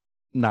ladder,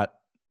 not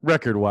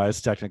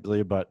record-wise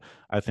technically, but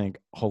I think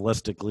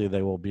holistically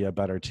they will be a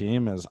better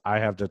team, as I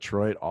have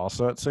Detroit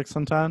also at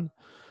 6-10.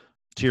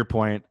 To your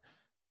point,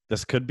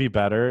 this could be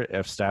better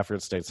if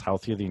Stafford stays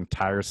healthy the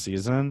entire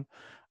season.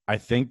 I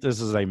think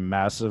this is a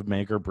massive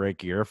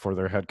make-or-break year for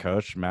their head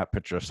coach, Matt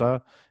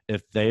Patricia.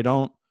 If they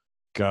don't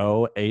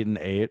go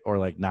 8-8 or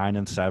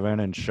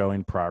 9-7 and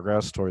showing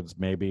progress towards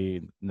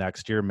maybe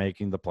next year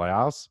making the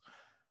playoffs,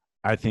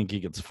 I think he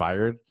gets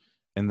fired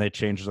and they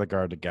change the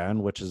guard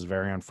again, which is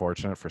very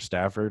unfortunate for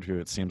Stafford, who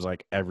it seems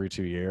like every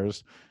 2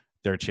 years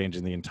they're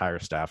changing the entire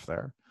staff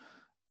there.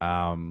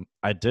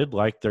 I did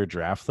like their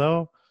draft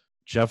though.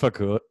 Jeff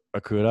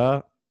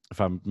Okudah, if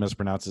I'm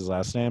mispronouncing his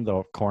last name,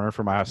 the corner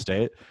from Ohio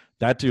State,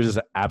 that dude is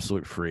an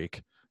absolute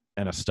freak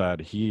and a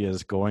stud. He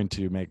is going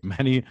to make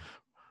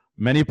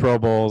many Pro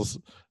Bowls,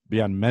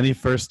 be on many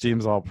first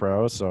teams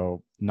All-Pro,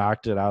 so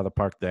knocked it out of the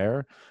park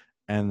there.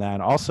 And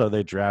then also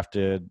they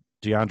drafted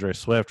DeAndre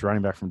Swift,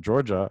 running back from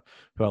Georgia,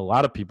 who a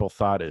lot of people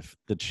thought if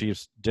the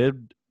Chiefs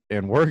did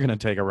and were going to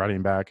take a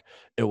running back,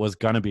 it was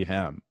going to be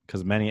him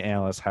because many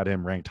analysts had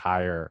him ranked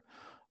higher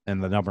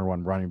and the number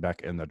 1 running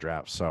back in the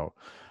draft. So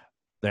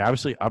They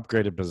obviously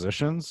upgraded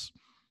positions.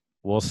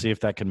 We'll see if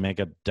that can make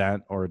a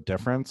dent or a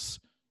difference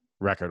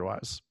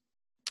record-wise.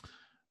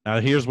 Now,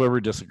 here's where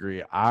we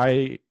disagree.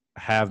 I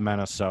have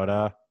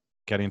Minnesota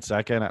getting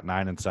second at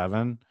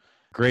 9-7.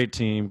 Great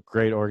team,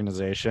 great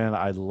organization.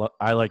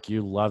 I like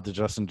you, love the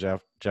Justin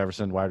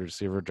Jefferson wide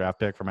receiver draft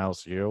pick from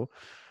LSU.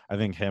 I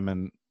think him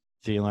and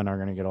Thielen are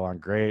going to get along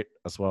great,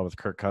 as well with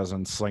Kirk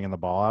Cousins slinging the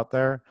ball out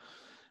there.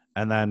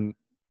 And then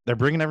they're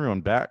bringing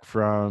everyone back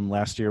from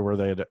last year where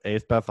they had the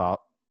eighth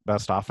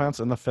best offense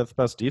and the fifth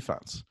best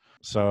defense.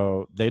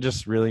 So they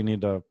just really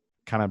need to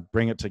kind of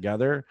bring it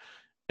together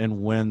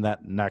and win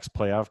that next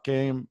playoff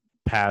game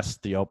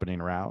past the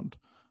opening round,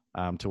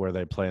 to where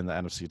they play in the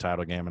NFC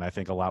title game. And I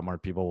think a lot more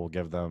people will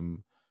give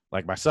them,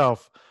 like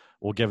myself,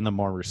 will give them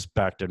more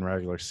respect in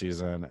regular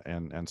season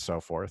and so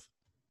forth.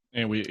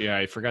 And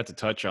I forgot to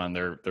touch on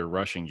their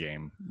rushing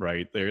game,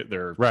 right?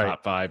 They're Right.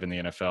 top 5 in the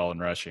NFL in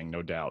rushing,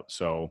 no doubt.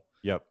 So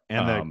Yep.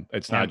 And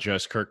it's not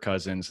just Kirk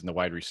Cousins and the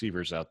wide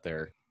receivers out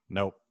there.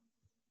 Nope.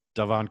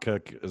 Devon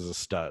Cook is a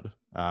stud.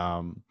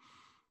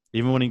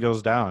 Even when he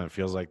goes down, it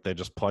feels like they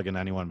just plug in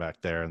anyone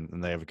back there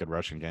and they have a good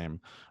rushing game.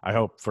 I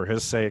hope for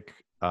his sake,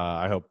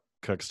 I hope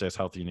Cook stays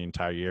healthy the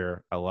entire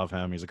year. I love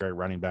him. He's a great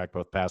running back,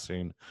 both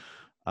passing,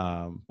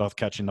 both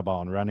catching the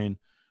ball and running.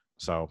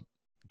 So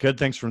good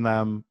things from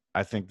them.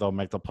 I think they'll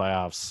make the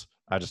playoffs.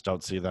 I just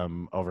don't see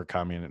them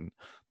overcoming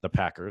the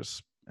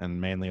Packers,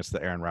 and mainly it's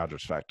the Aaron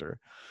Rodgers factor.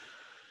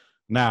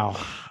 Now,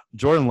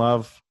 Jordan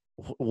Love,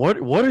 what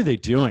are they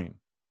doing?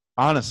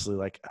 Honestly,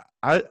 like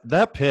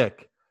that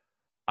pick,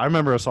 I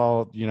remember us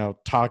all,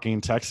 talking,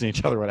 texting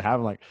each other what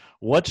happened. Like,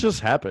 what just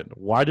happened?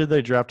 Why did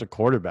they draft a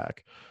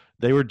quarterback?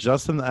 They were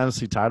just in the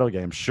NFC title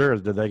game. Sure,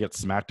 did they get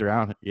smacked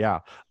around? Yeah,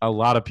 a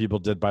lot of people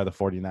did by the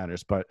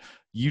 49ers, but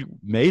you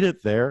made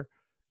it there.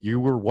 You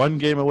were one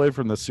game away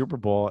from the Super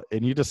Bowl,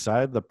 and you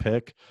decided to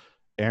pick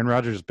Aaron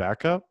Rodgers'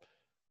 backup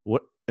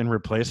in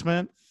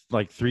replacement,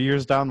 like 3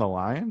 years down the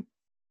line?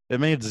 It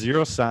made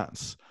zero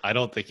sense. I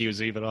don't think he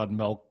was even on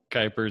Mel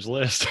Kiper's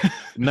list.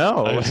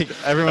 No, I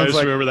just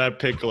remember that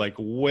pick like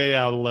way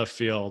out of left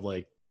field.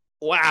 Like,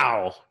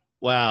 wow,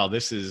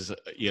 this is,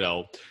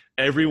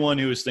 everyone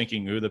who was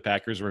thinking who the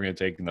Packers were going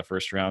to take in the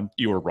first round,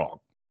 you were wrong.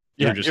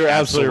 You're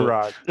absolutely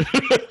wrong.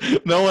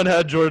 No one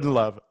had Jordan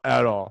Love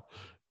at all.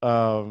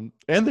 And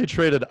they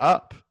traded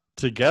up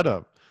to get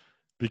him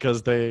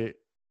because they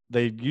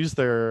used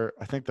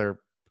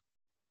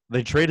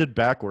they traded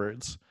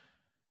backwards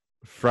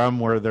from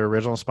where their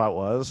original spot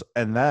was,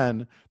 and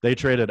then they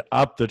traded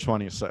up to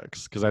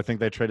 26 because I think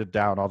they traded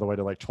down all the way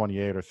to like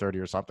 28 or 30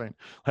 or something.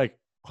 Like,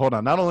 hold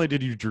on, not only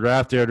did you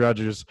draft Aaron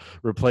Rodgers'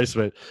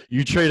 replacement,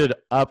 you traded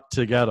up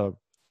to get him.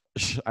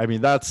 I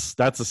mean, that's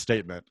a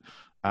statement.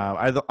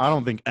 I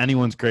don't think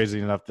anyone's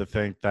crazy enough to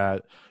think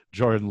that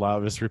Jordan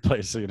Love is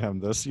replacing him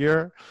this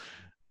year,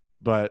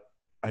 but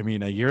I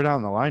mean, a year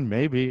down the line,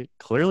 maybe.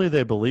 Clearly,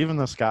 they believe in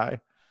this guy.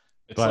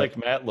 It's like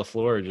Matt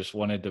LaFleur just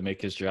wanted to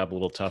make his job a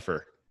little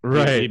tougher.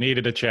 Right. He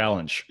needed a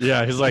challenge.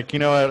 Yeah, he's like, you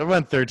know what? I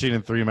went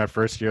 13-3 my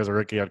first year as a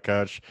rookie head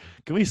coach.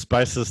 Can we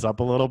spice this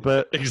up a little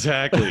bit?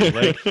 Exactly.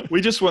 Like, we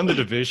just won the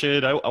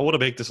division. I want to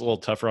make this a little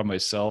tougher on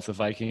myself. The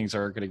Vikings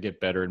are going to get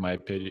better, in my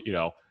opinion.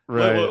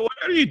 Right. What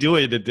are you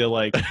doing to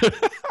like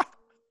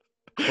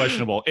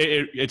questionable?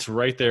 It's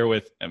right there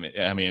with. I mean,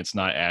 it's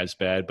not as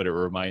bad, but it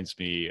reminds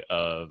me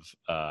of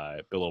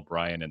Bill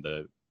O'Brien and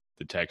the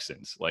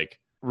Texans. Like,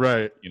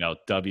 right.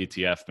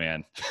 WTF,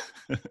 man.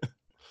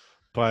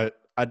 But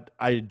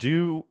I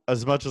do,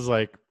 as much as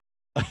like,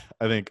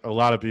 I think a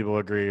lot of people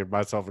agree,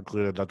 myself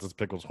included, that this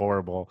pick was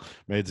horrible,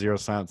 made zero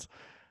sense.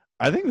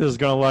 I think this is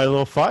going to light a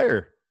little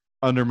fire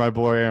under my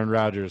boy Aaron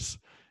Rodgers,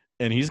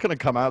 and he's going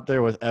to come out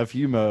there with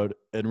FU mode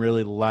and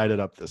really light it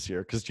up this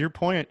year. Because to your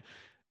point,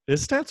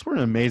 his stats weren't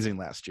amazing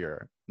last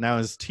year. Now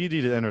his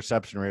TD to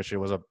interception ratio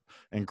was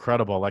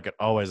incredible, like it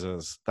always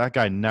is. That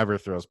guy never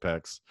throws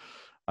picks,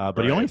 but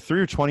right. He only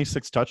threw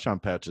 26 touchdown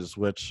passes,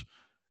 which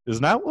is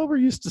not what we're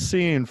used to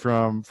seeing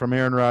from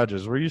Aaron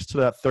Rodgers. We're used to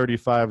that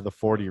 35 to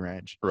 40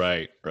 range.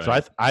 Right.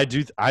 So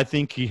I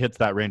think he hits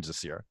that range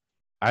this year.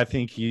 I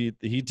think he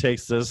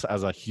takes this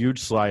as a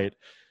huge slight.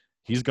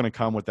 He's going to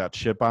come with that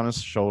chip on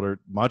his shoulder,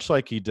 much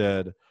like he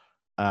did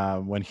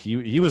when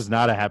he was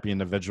not a happy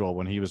individual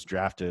when he was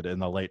drafted in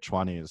the late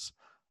 20s.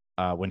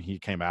 When he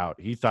came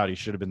out, he thought he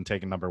should have been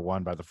taken number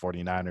 1 by the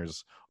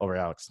 49ers over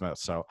Alex Smith.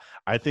 So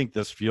I think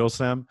this fuels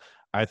him.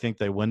 I think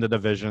they win the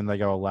division. They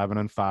go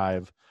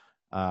 11-5.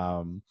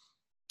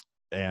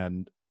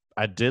 And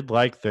I did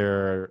like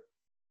their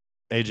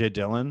AJ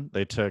Dillon.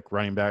 They took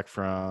running back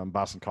from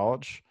Boston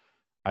College.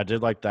 I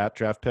did like that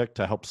draft pick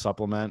to help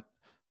supplement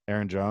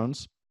Aaron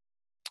Jones.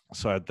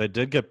 So they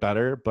did get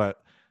better, but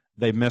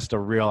they missed a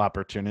real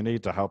opportunity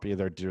to help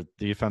either do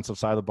defensive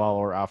side of the ball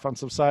or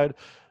offensive side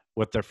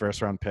with their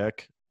first round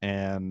pick.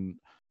 And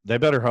they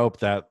better hope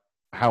that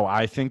how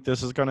I think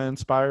this is going to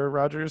inspire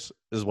Rodgers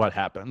is what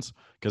happens,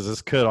 because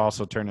this could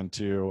also turn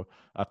into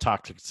a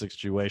toxic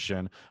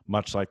situation,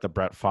 much like the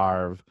Brett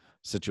Favre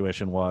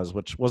situation was,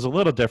 which was a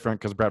little different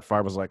because Brett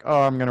Favre was like,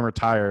 oh, I'm going to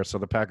retire. So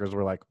the Packers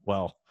were like,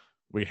 well,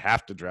 we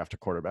have to draft a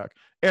quarterback.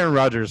 Aaron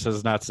Rodgers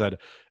has not said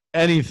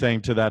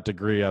anything to that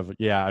degree of,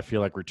 yeah, I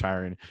feel like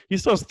retiring. He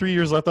still has 3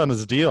 years left on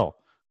his deal.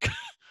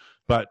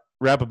 But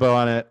wrap a bow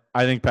on it.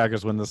 I think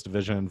Packers win this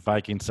division.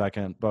 Vikings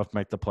second. Both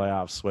make the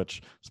playoffs,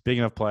 which,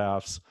 speaking of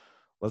playoffs,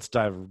 let's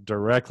dive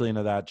directly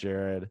into that,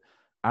 Jerod.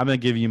 I'm going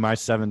to give you my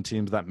 7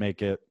 teams that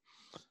make it.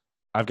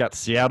 I've got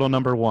Seattle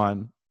number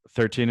 1,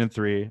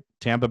 13-3.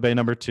 Tampa Bay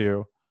number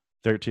 2,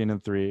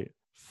 13-3.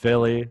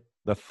 Philly,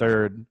 the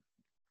third.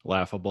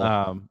 Laughable.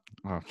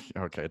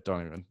 Okay,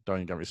 don't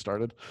even get me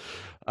started.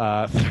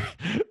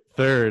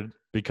 Third,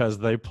 because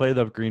they play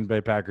the Green Bay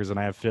Packers, and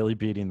I have Philly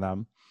beating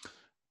them.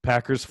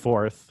 Packers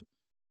 4th,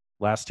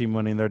 last team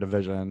winning their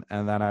division,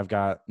 and then I've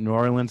got New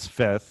Orleans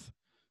 5th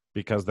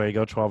because they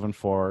go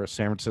 12-4.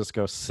 San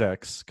Francisco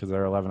 6 because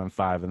they're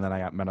 11-5, and then I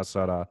got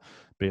Minnesota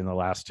being the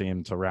last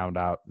team to round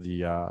out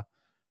the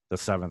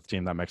 7th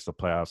team that makes the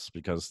playoffs,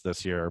 because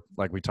this year,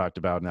 like we talked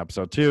about in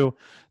episode 2,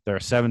 there are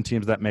 7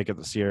 teams that make it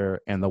this year,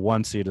 and the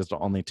 1 seed is the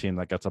only team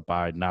that gets a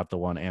bye, not the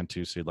 1 and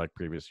 2 seed like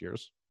previous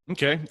years.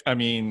 Okay, I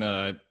mean,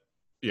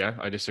 yeah,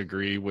 I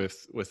disagree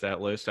with that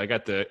list. I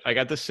got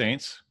the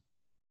Saints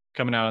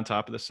coming out on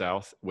top of the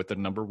South with the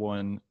number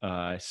 1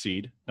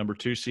 seed, number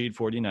 2 seed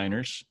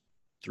 49ers,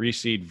 3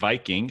 seed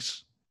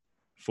Vikings,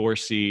 4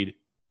 seed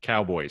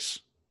Cowboys,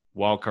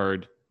 wild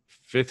card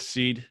 5th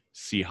seed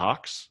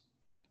Seahawks,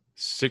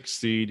 6th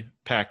seed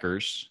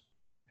Packers,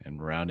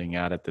 and rounding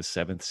out at the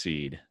 7th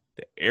seed,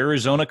 the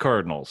Arizona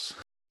Cardinals.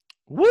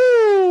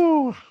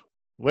 Woo!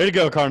 Way to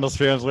go, Cardinals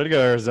fans. Way to go,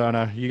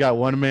 Arizona. You got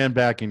one man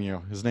backing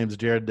you. His name's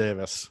Jarrod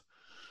Davis.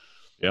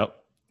 Yep.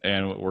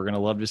 And we're gonna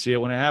love to see it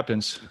when it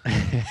happens.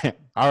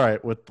 All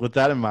right. With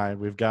that in mind,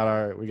 we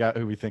got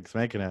who we think's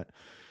making it.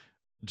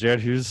 Jarrod,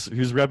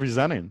 who's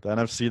representing the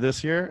NFC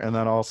this year, and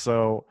then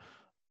also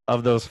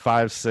of those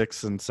 5,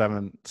 6, and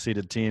 7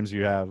 seeded teams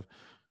you have,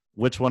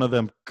 which one of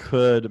them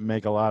could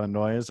make a lot of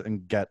noise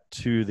and get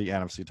to the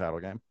NFC title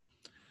game?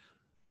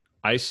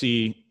 I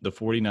see the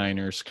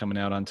 49ers coming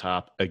out on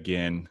top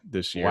again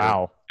this year.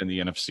 Wow. In the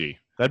NFC.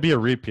 That'd be a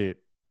repeat.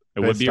 It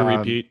would be a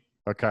repeat.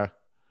 Okay.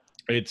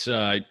 It's,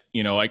 I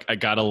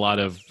got a lot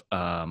of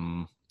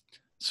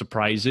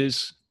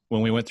surprises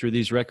when we went through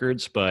these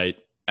records, but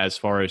as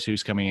far as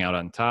who's coming out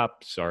on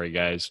top, sorry,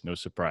 guys, no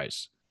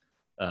surprise.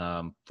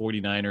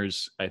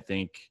 49ers, I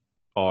think,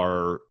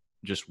 are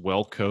just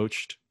well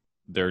coached.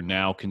 They're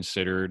now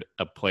considered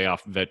a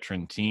playoff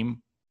veteran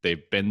team.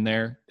 They've been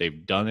there.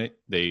 They've done it.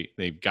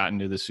 They've gotten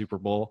to the Super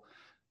Bowl,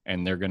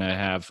 and they're going to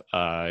have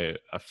a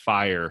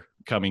fire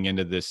coming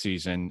into this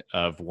season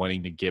of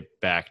wanting to get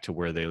back to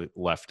where they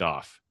left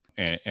off.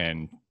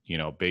 And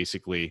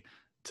basically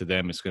to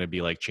them, it's going to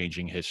be like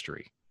changing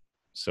history.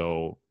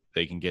 So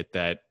they can get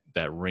that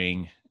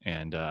ring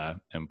and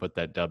put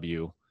that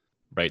W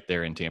right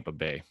there in Tampa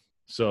Bay.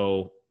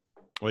 So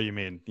what you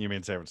mean? You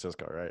mean San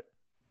Francisco, right?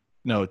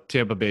 No,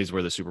 Tampa Bay is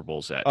where the Super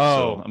Bowl's at.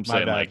 Oh, so I'm my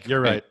saying bad. like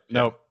You're right.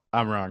 Nope,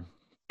 I'm wrong.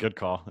 Good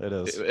call. It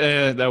is.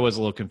 That was a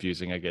little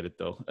confusing. I get it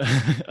though.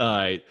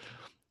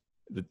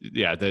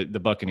 The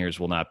Buccaneers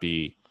will not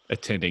be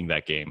attending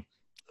that game.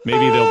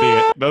 Maybe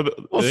they'll be.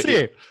 We'll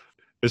see.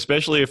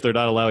 Especially if they're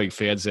not allowing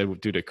fans in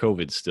due to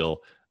COVID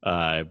still.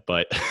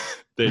 But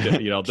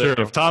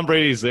if Tom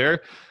Brady's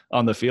there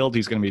on the field,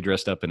 he's going to be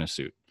dressed up in a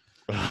suit.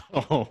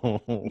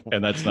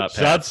 And that's not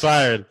shots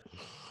fired.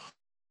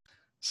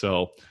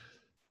 So,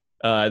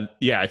 I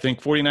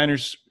think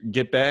 49ers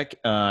get back.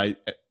 Do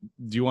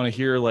you want to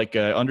hear like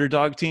an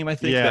underdog team? I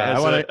think.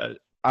 Yeah,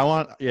 I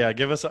want.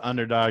 Give us an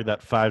underdog,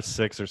 that 5,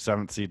 6, or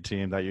 7 seed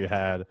team that you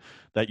had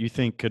that you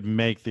think could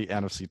make the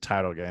NFC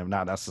title game.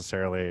 Not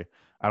necessarily.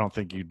 I don't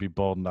think you'd be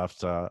bold enough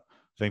to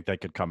think they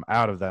could come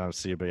out of the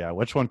NFC, but yeah,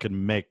 which one could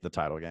make the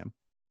title game?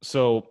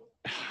 So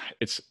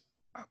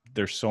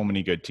there's so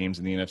many good teams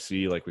in the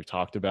NFC, like we've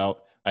talked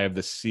about. I have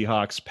the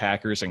Seahawks,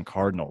 Packers, and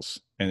Cardinals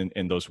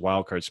in those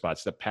wild card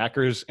spots. The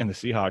Packers and the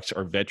Seahawks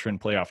are veteran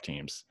playoff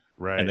teams,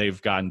 right? And they've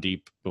gone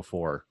deep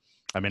before.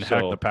 I mean,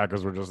 heck, the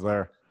Packers were just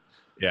there.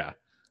 Yeah.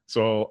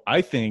 So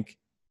I think,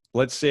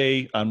 let's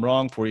say I'm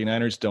wrong,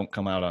 49ers don't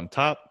come out on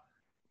top.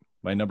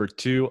 My number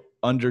 2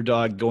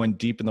 underdog going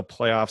deep in the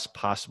playoffs,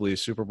 possibly a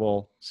Super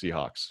Bowl,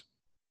 Seahawks.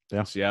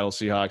 Yeah. Seattle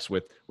Seahawks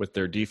with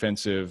their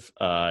defensive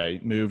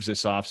moves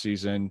this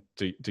offseason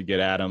to get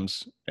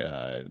Adams,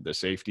 the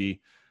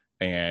safety.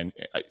 And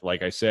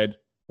like I said,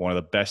 one of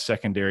the best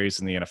secondaries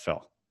in the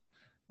NFL.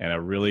 And a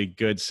really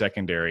good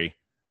secondary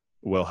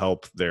will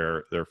help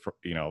their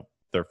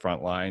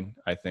front line,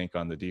 I think,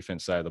 on the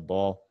defense side of the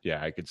ball.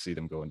 Yeah, I could see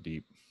them going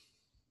deep.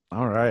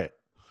 All right.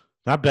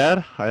 Not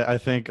bad. I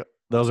think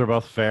those are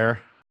both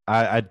fair.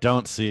 I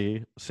don't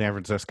see San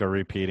Francisco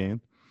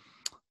repeating.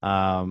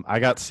 I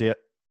got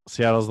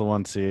Seattle's the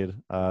 1 seed.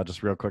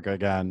 Just real quick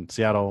again,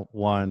 Seattle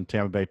 1,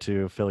 Tampa Bay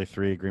 2, Philly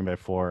 3, Green Bay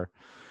 4,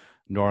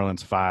 New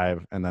Orleans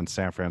 5, and then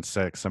San Fran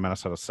 6, and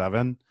Minnesota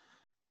 7.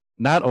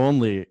 Not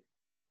only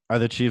are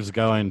the Chiefs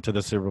going to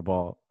the Super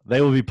Bowl, they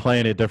will be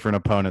playing a different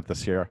opponent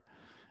this year.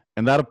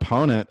 And that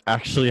opponent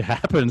actually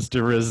happens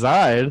to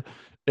reside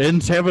in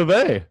Tampa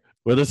Bay,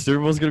 where the Super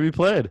Bowl is going to be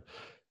played.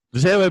 The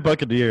Tampa Bay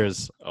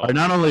Buccaneers are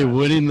not only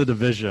winning the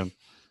division,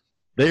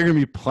 they're going to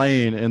be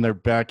playing in their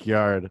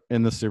backyard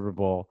in the Super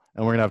Bowl,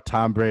 and we're going to have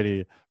Tom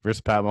Brady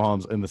versus Pat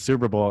Mahomes in the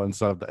Super Bowl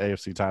instead of the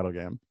AFC title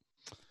game.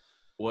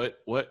 What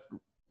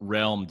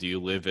realm do you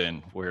live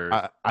in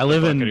where I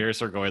live the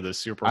Buccaneers are going to the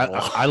Super Bowl?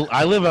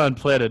 I live on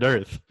planet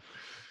Earth.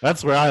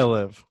 That's where I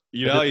live.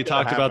 You know, you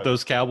talked about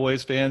those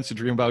Cowboys fans who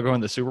dream about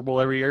going to the Super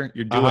Bowl every year.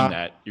 You're doing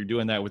that. You're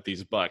doing that with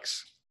these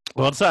Bucs.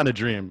 Well, it's not a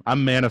dream.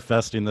 I'm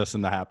manifesting this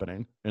into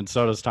happening, and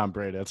so does Tom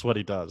Brady. That's what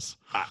he does.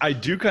 I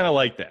do kind of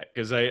like that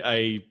because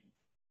I,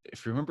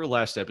 if you remember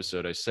last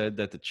episode, I said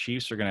that the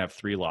Chiefs are going to have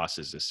 3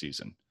 losses this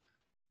season.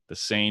 The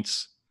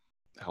Saints,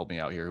 help me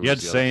out here. You had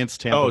Saints,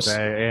 Tampa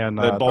Bay, and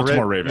the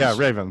Baltimore Ravens. Yeah,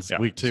 Ravens. Yeah.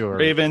 Week 2.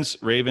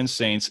 Ravens,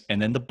 Saints,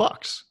 and then the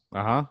Bucs.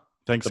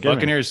 Thanksgiving. The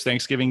Buccaneers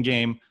Thanksgiving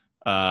game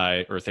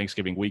or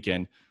Thanksgiving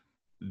weekend.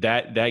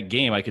 That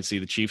game I could see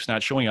the Chiefs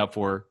not showing up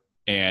for,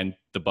 and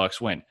the Bucs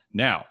win.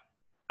 Now,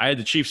 I had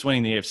the Chiefs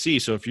winning the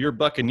AFC, so if your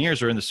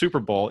Buccaneers are in the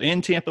Super Bowl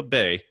in Tampa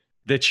Bay,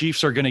 the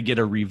Chiefs are going to get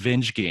a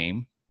revenge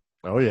game.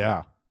 Oh,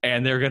 yeah.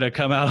 And they're going to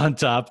come out on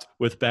top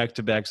with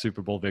back-to-back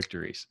Super Bowl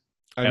victories.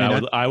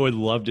 I would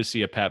love to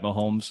see a Pat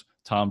Mahomes,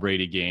 Tom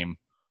Brady game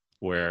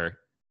where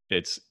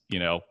it's,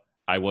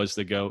 I was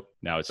the GOAT,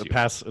 now it's you.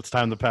 It's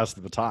time to pass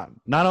the baton.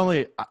 Not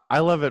only, I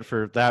love it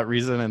for that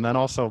reason, and then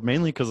also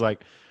mainly because,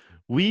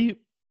 we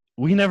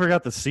never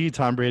got to see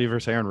Tom Brady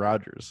versus Aaron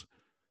Rodgers,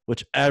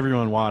 which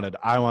everyone wanted.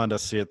 I wanted to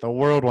see it. The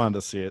world wanted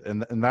to see it.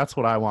 And that's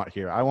what I want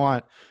here. I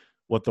want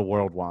what the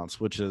world wants,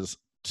 which is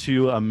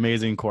 2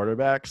 amazing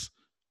quarterbacks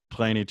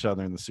playing each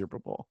other in the Super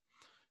Bowl.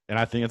 And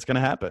I think it's going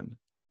to happen.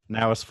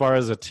 Now, as far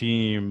as a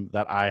team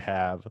that I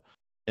have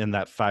in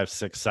that 5,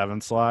 6,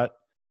 7 slot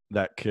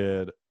that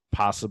could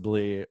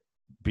possibly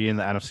be in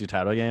the NFC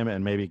title game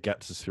and maybe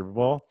get to the Super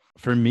Bowl,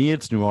 for me,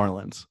 it's New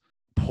Orleans.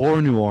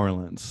 Poor New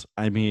Orleans.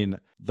 I mean,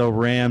 the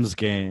Rams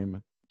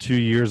game 2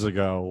 years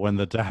ago when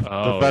the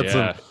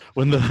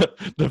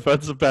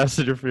defensive pass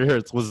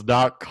interference was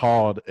not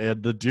called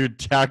and the dude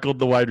tackled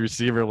the wide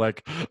receiver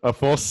like a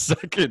full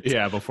second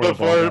before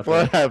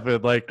it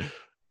happened.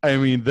 I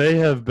mean, they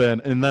have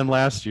been, and then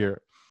last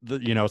year,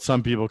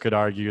 some people could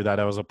argue that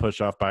it was a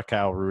push off by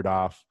Kyle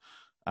Rudolph.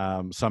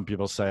 Some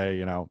people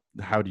say,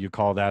 how do you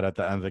call that at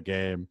the end of the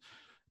game?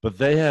 But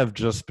they have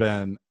just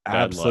been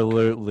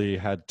absolutely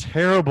had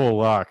terrible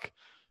luck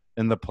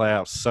in the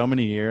playoffs so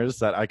many years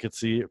that I could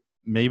see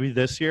maybe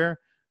this year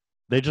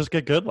they just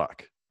get good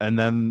luck and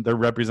then they're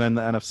representing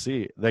the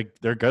NFC.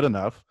 They're good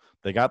enough.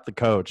 They got the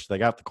coach. They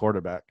got the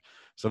quarterback.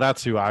 So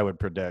that's who I would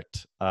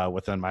predict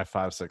within my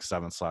 5, 6,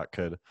 7 slot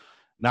could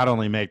not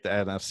only make the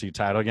NFC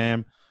title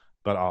game,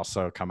 but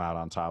also come out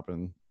on top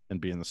and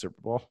be in the Super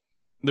Bowl.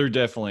 They're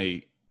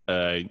definitely,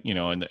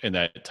 in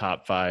that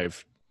top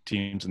 5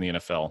 teams in the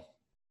NFL,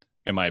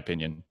 in my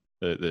opinion.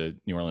 The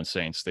New Orleans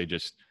Saints.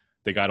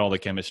 They got all the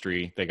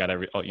chemistry. They got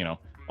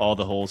all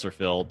the holes are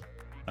filled.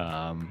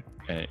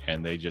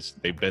 And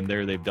they've been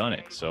there, they've done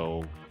it.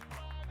 So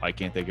why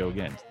can't they go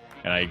again?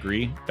 And I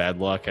agree, bad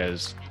luck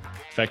has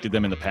affected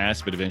them in the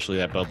past, but eventually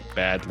that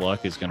bad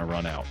luck is going to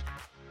run out.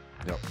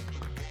 Yep.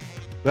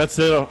 That's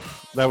it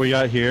that we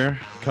got here,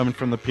 coming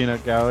from the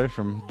Peanut Gallery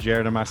from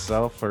Jerod and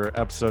myself for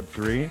episode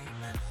 3.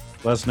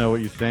 Let us know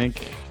what you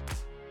think.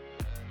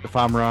 If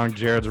I'm wrong,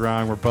 Jared's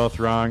wrong, we're both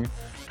wrong.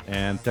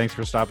 And thanks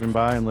for stopping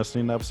by and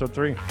listening to episode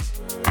 3.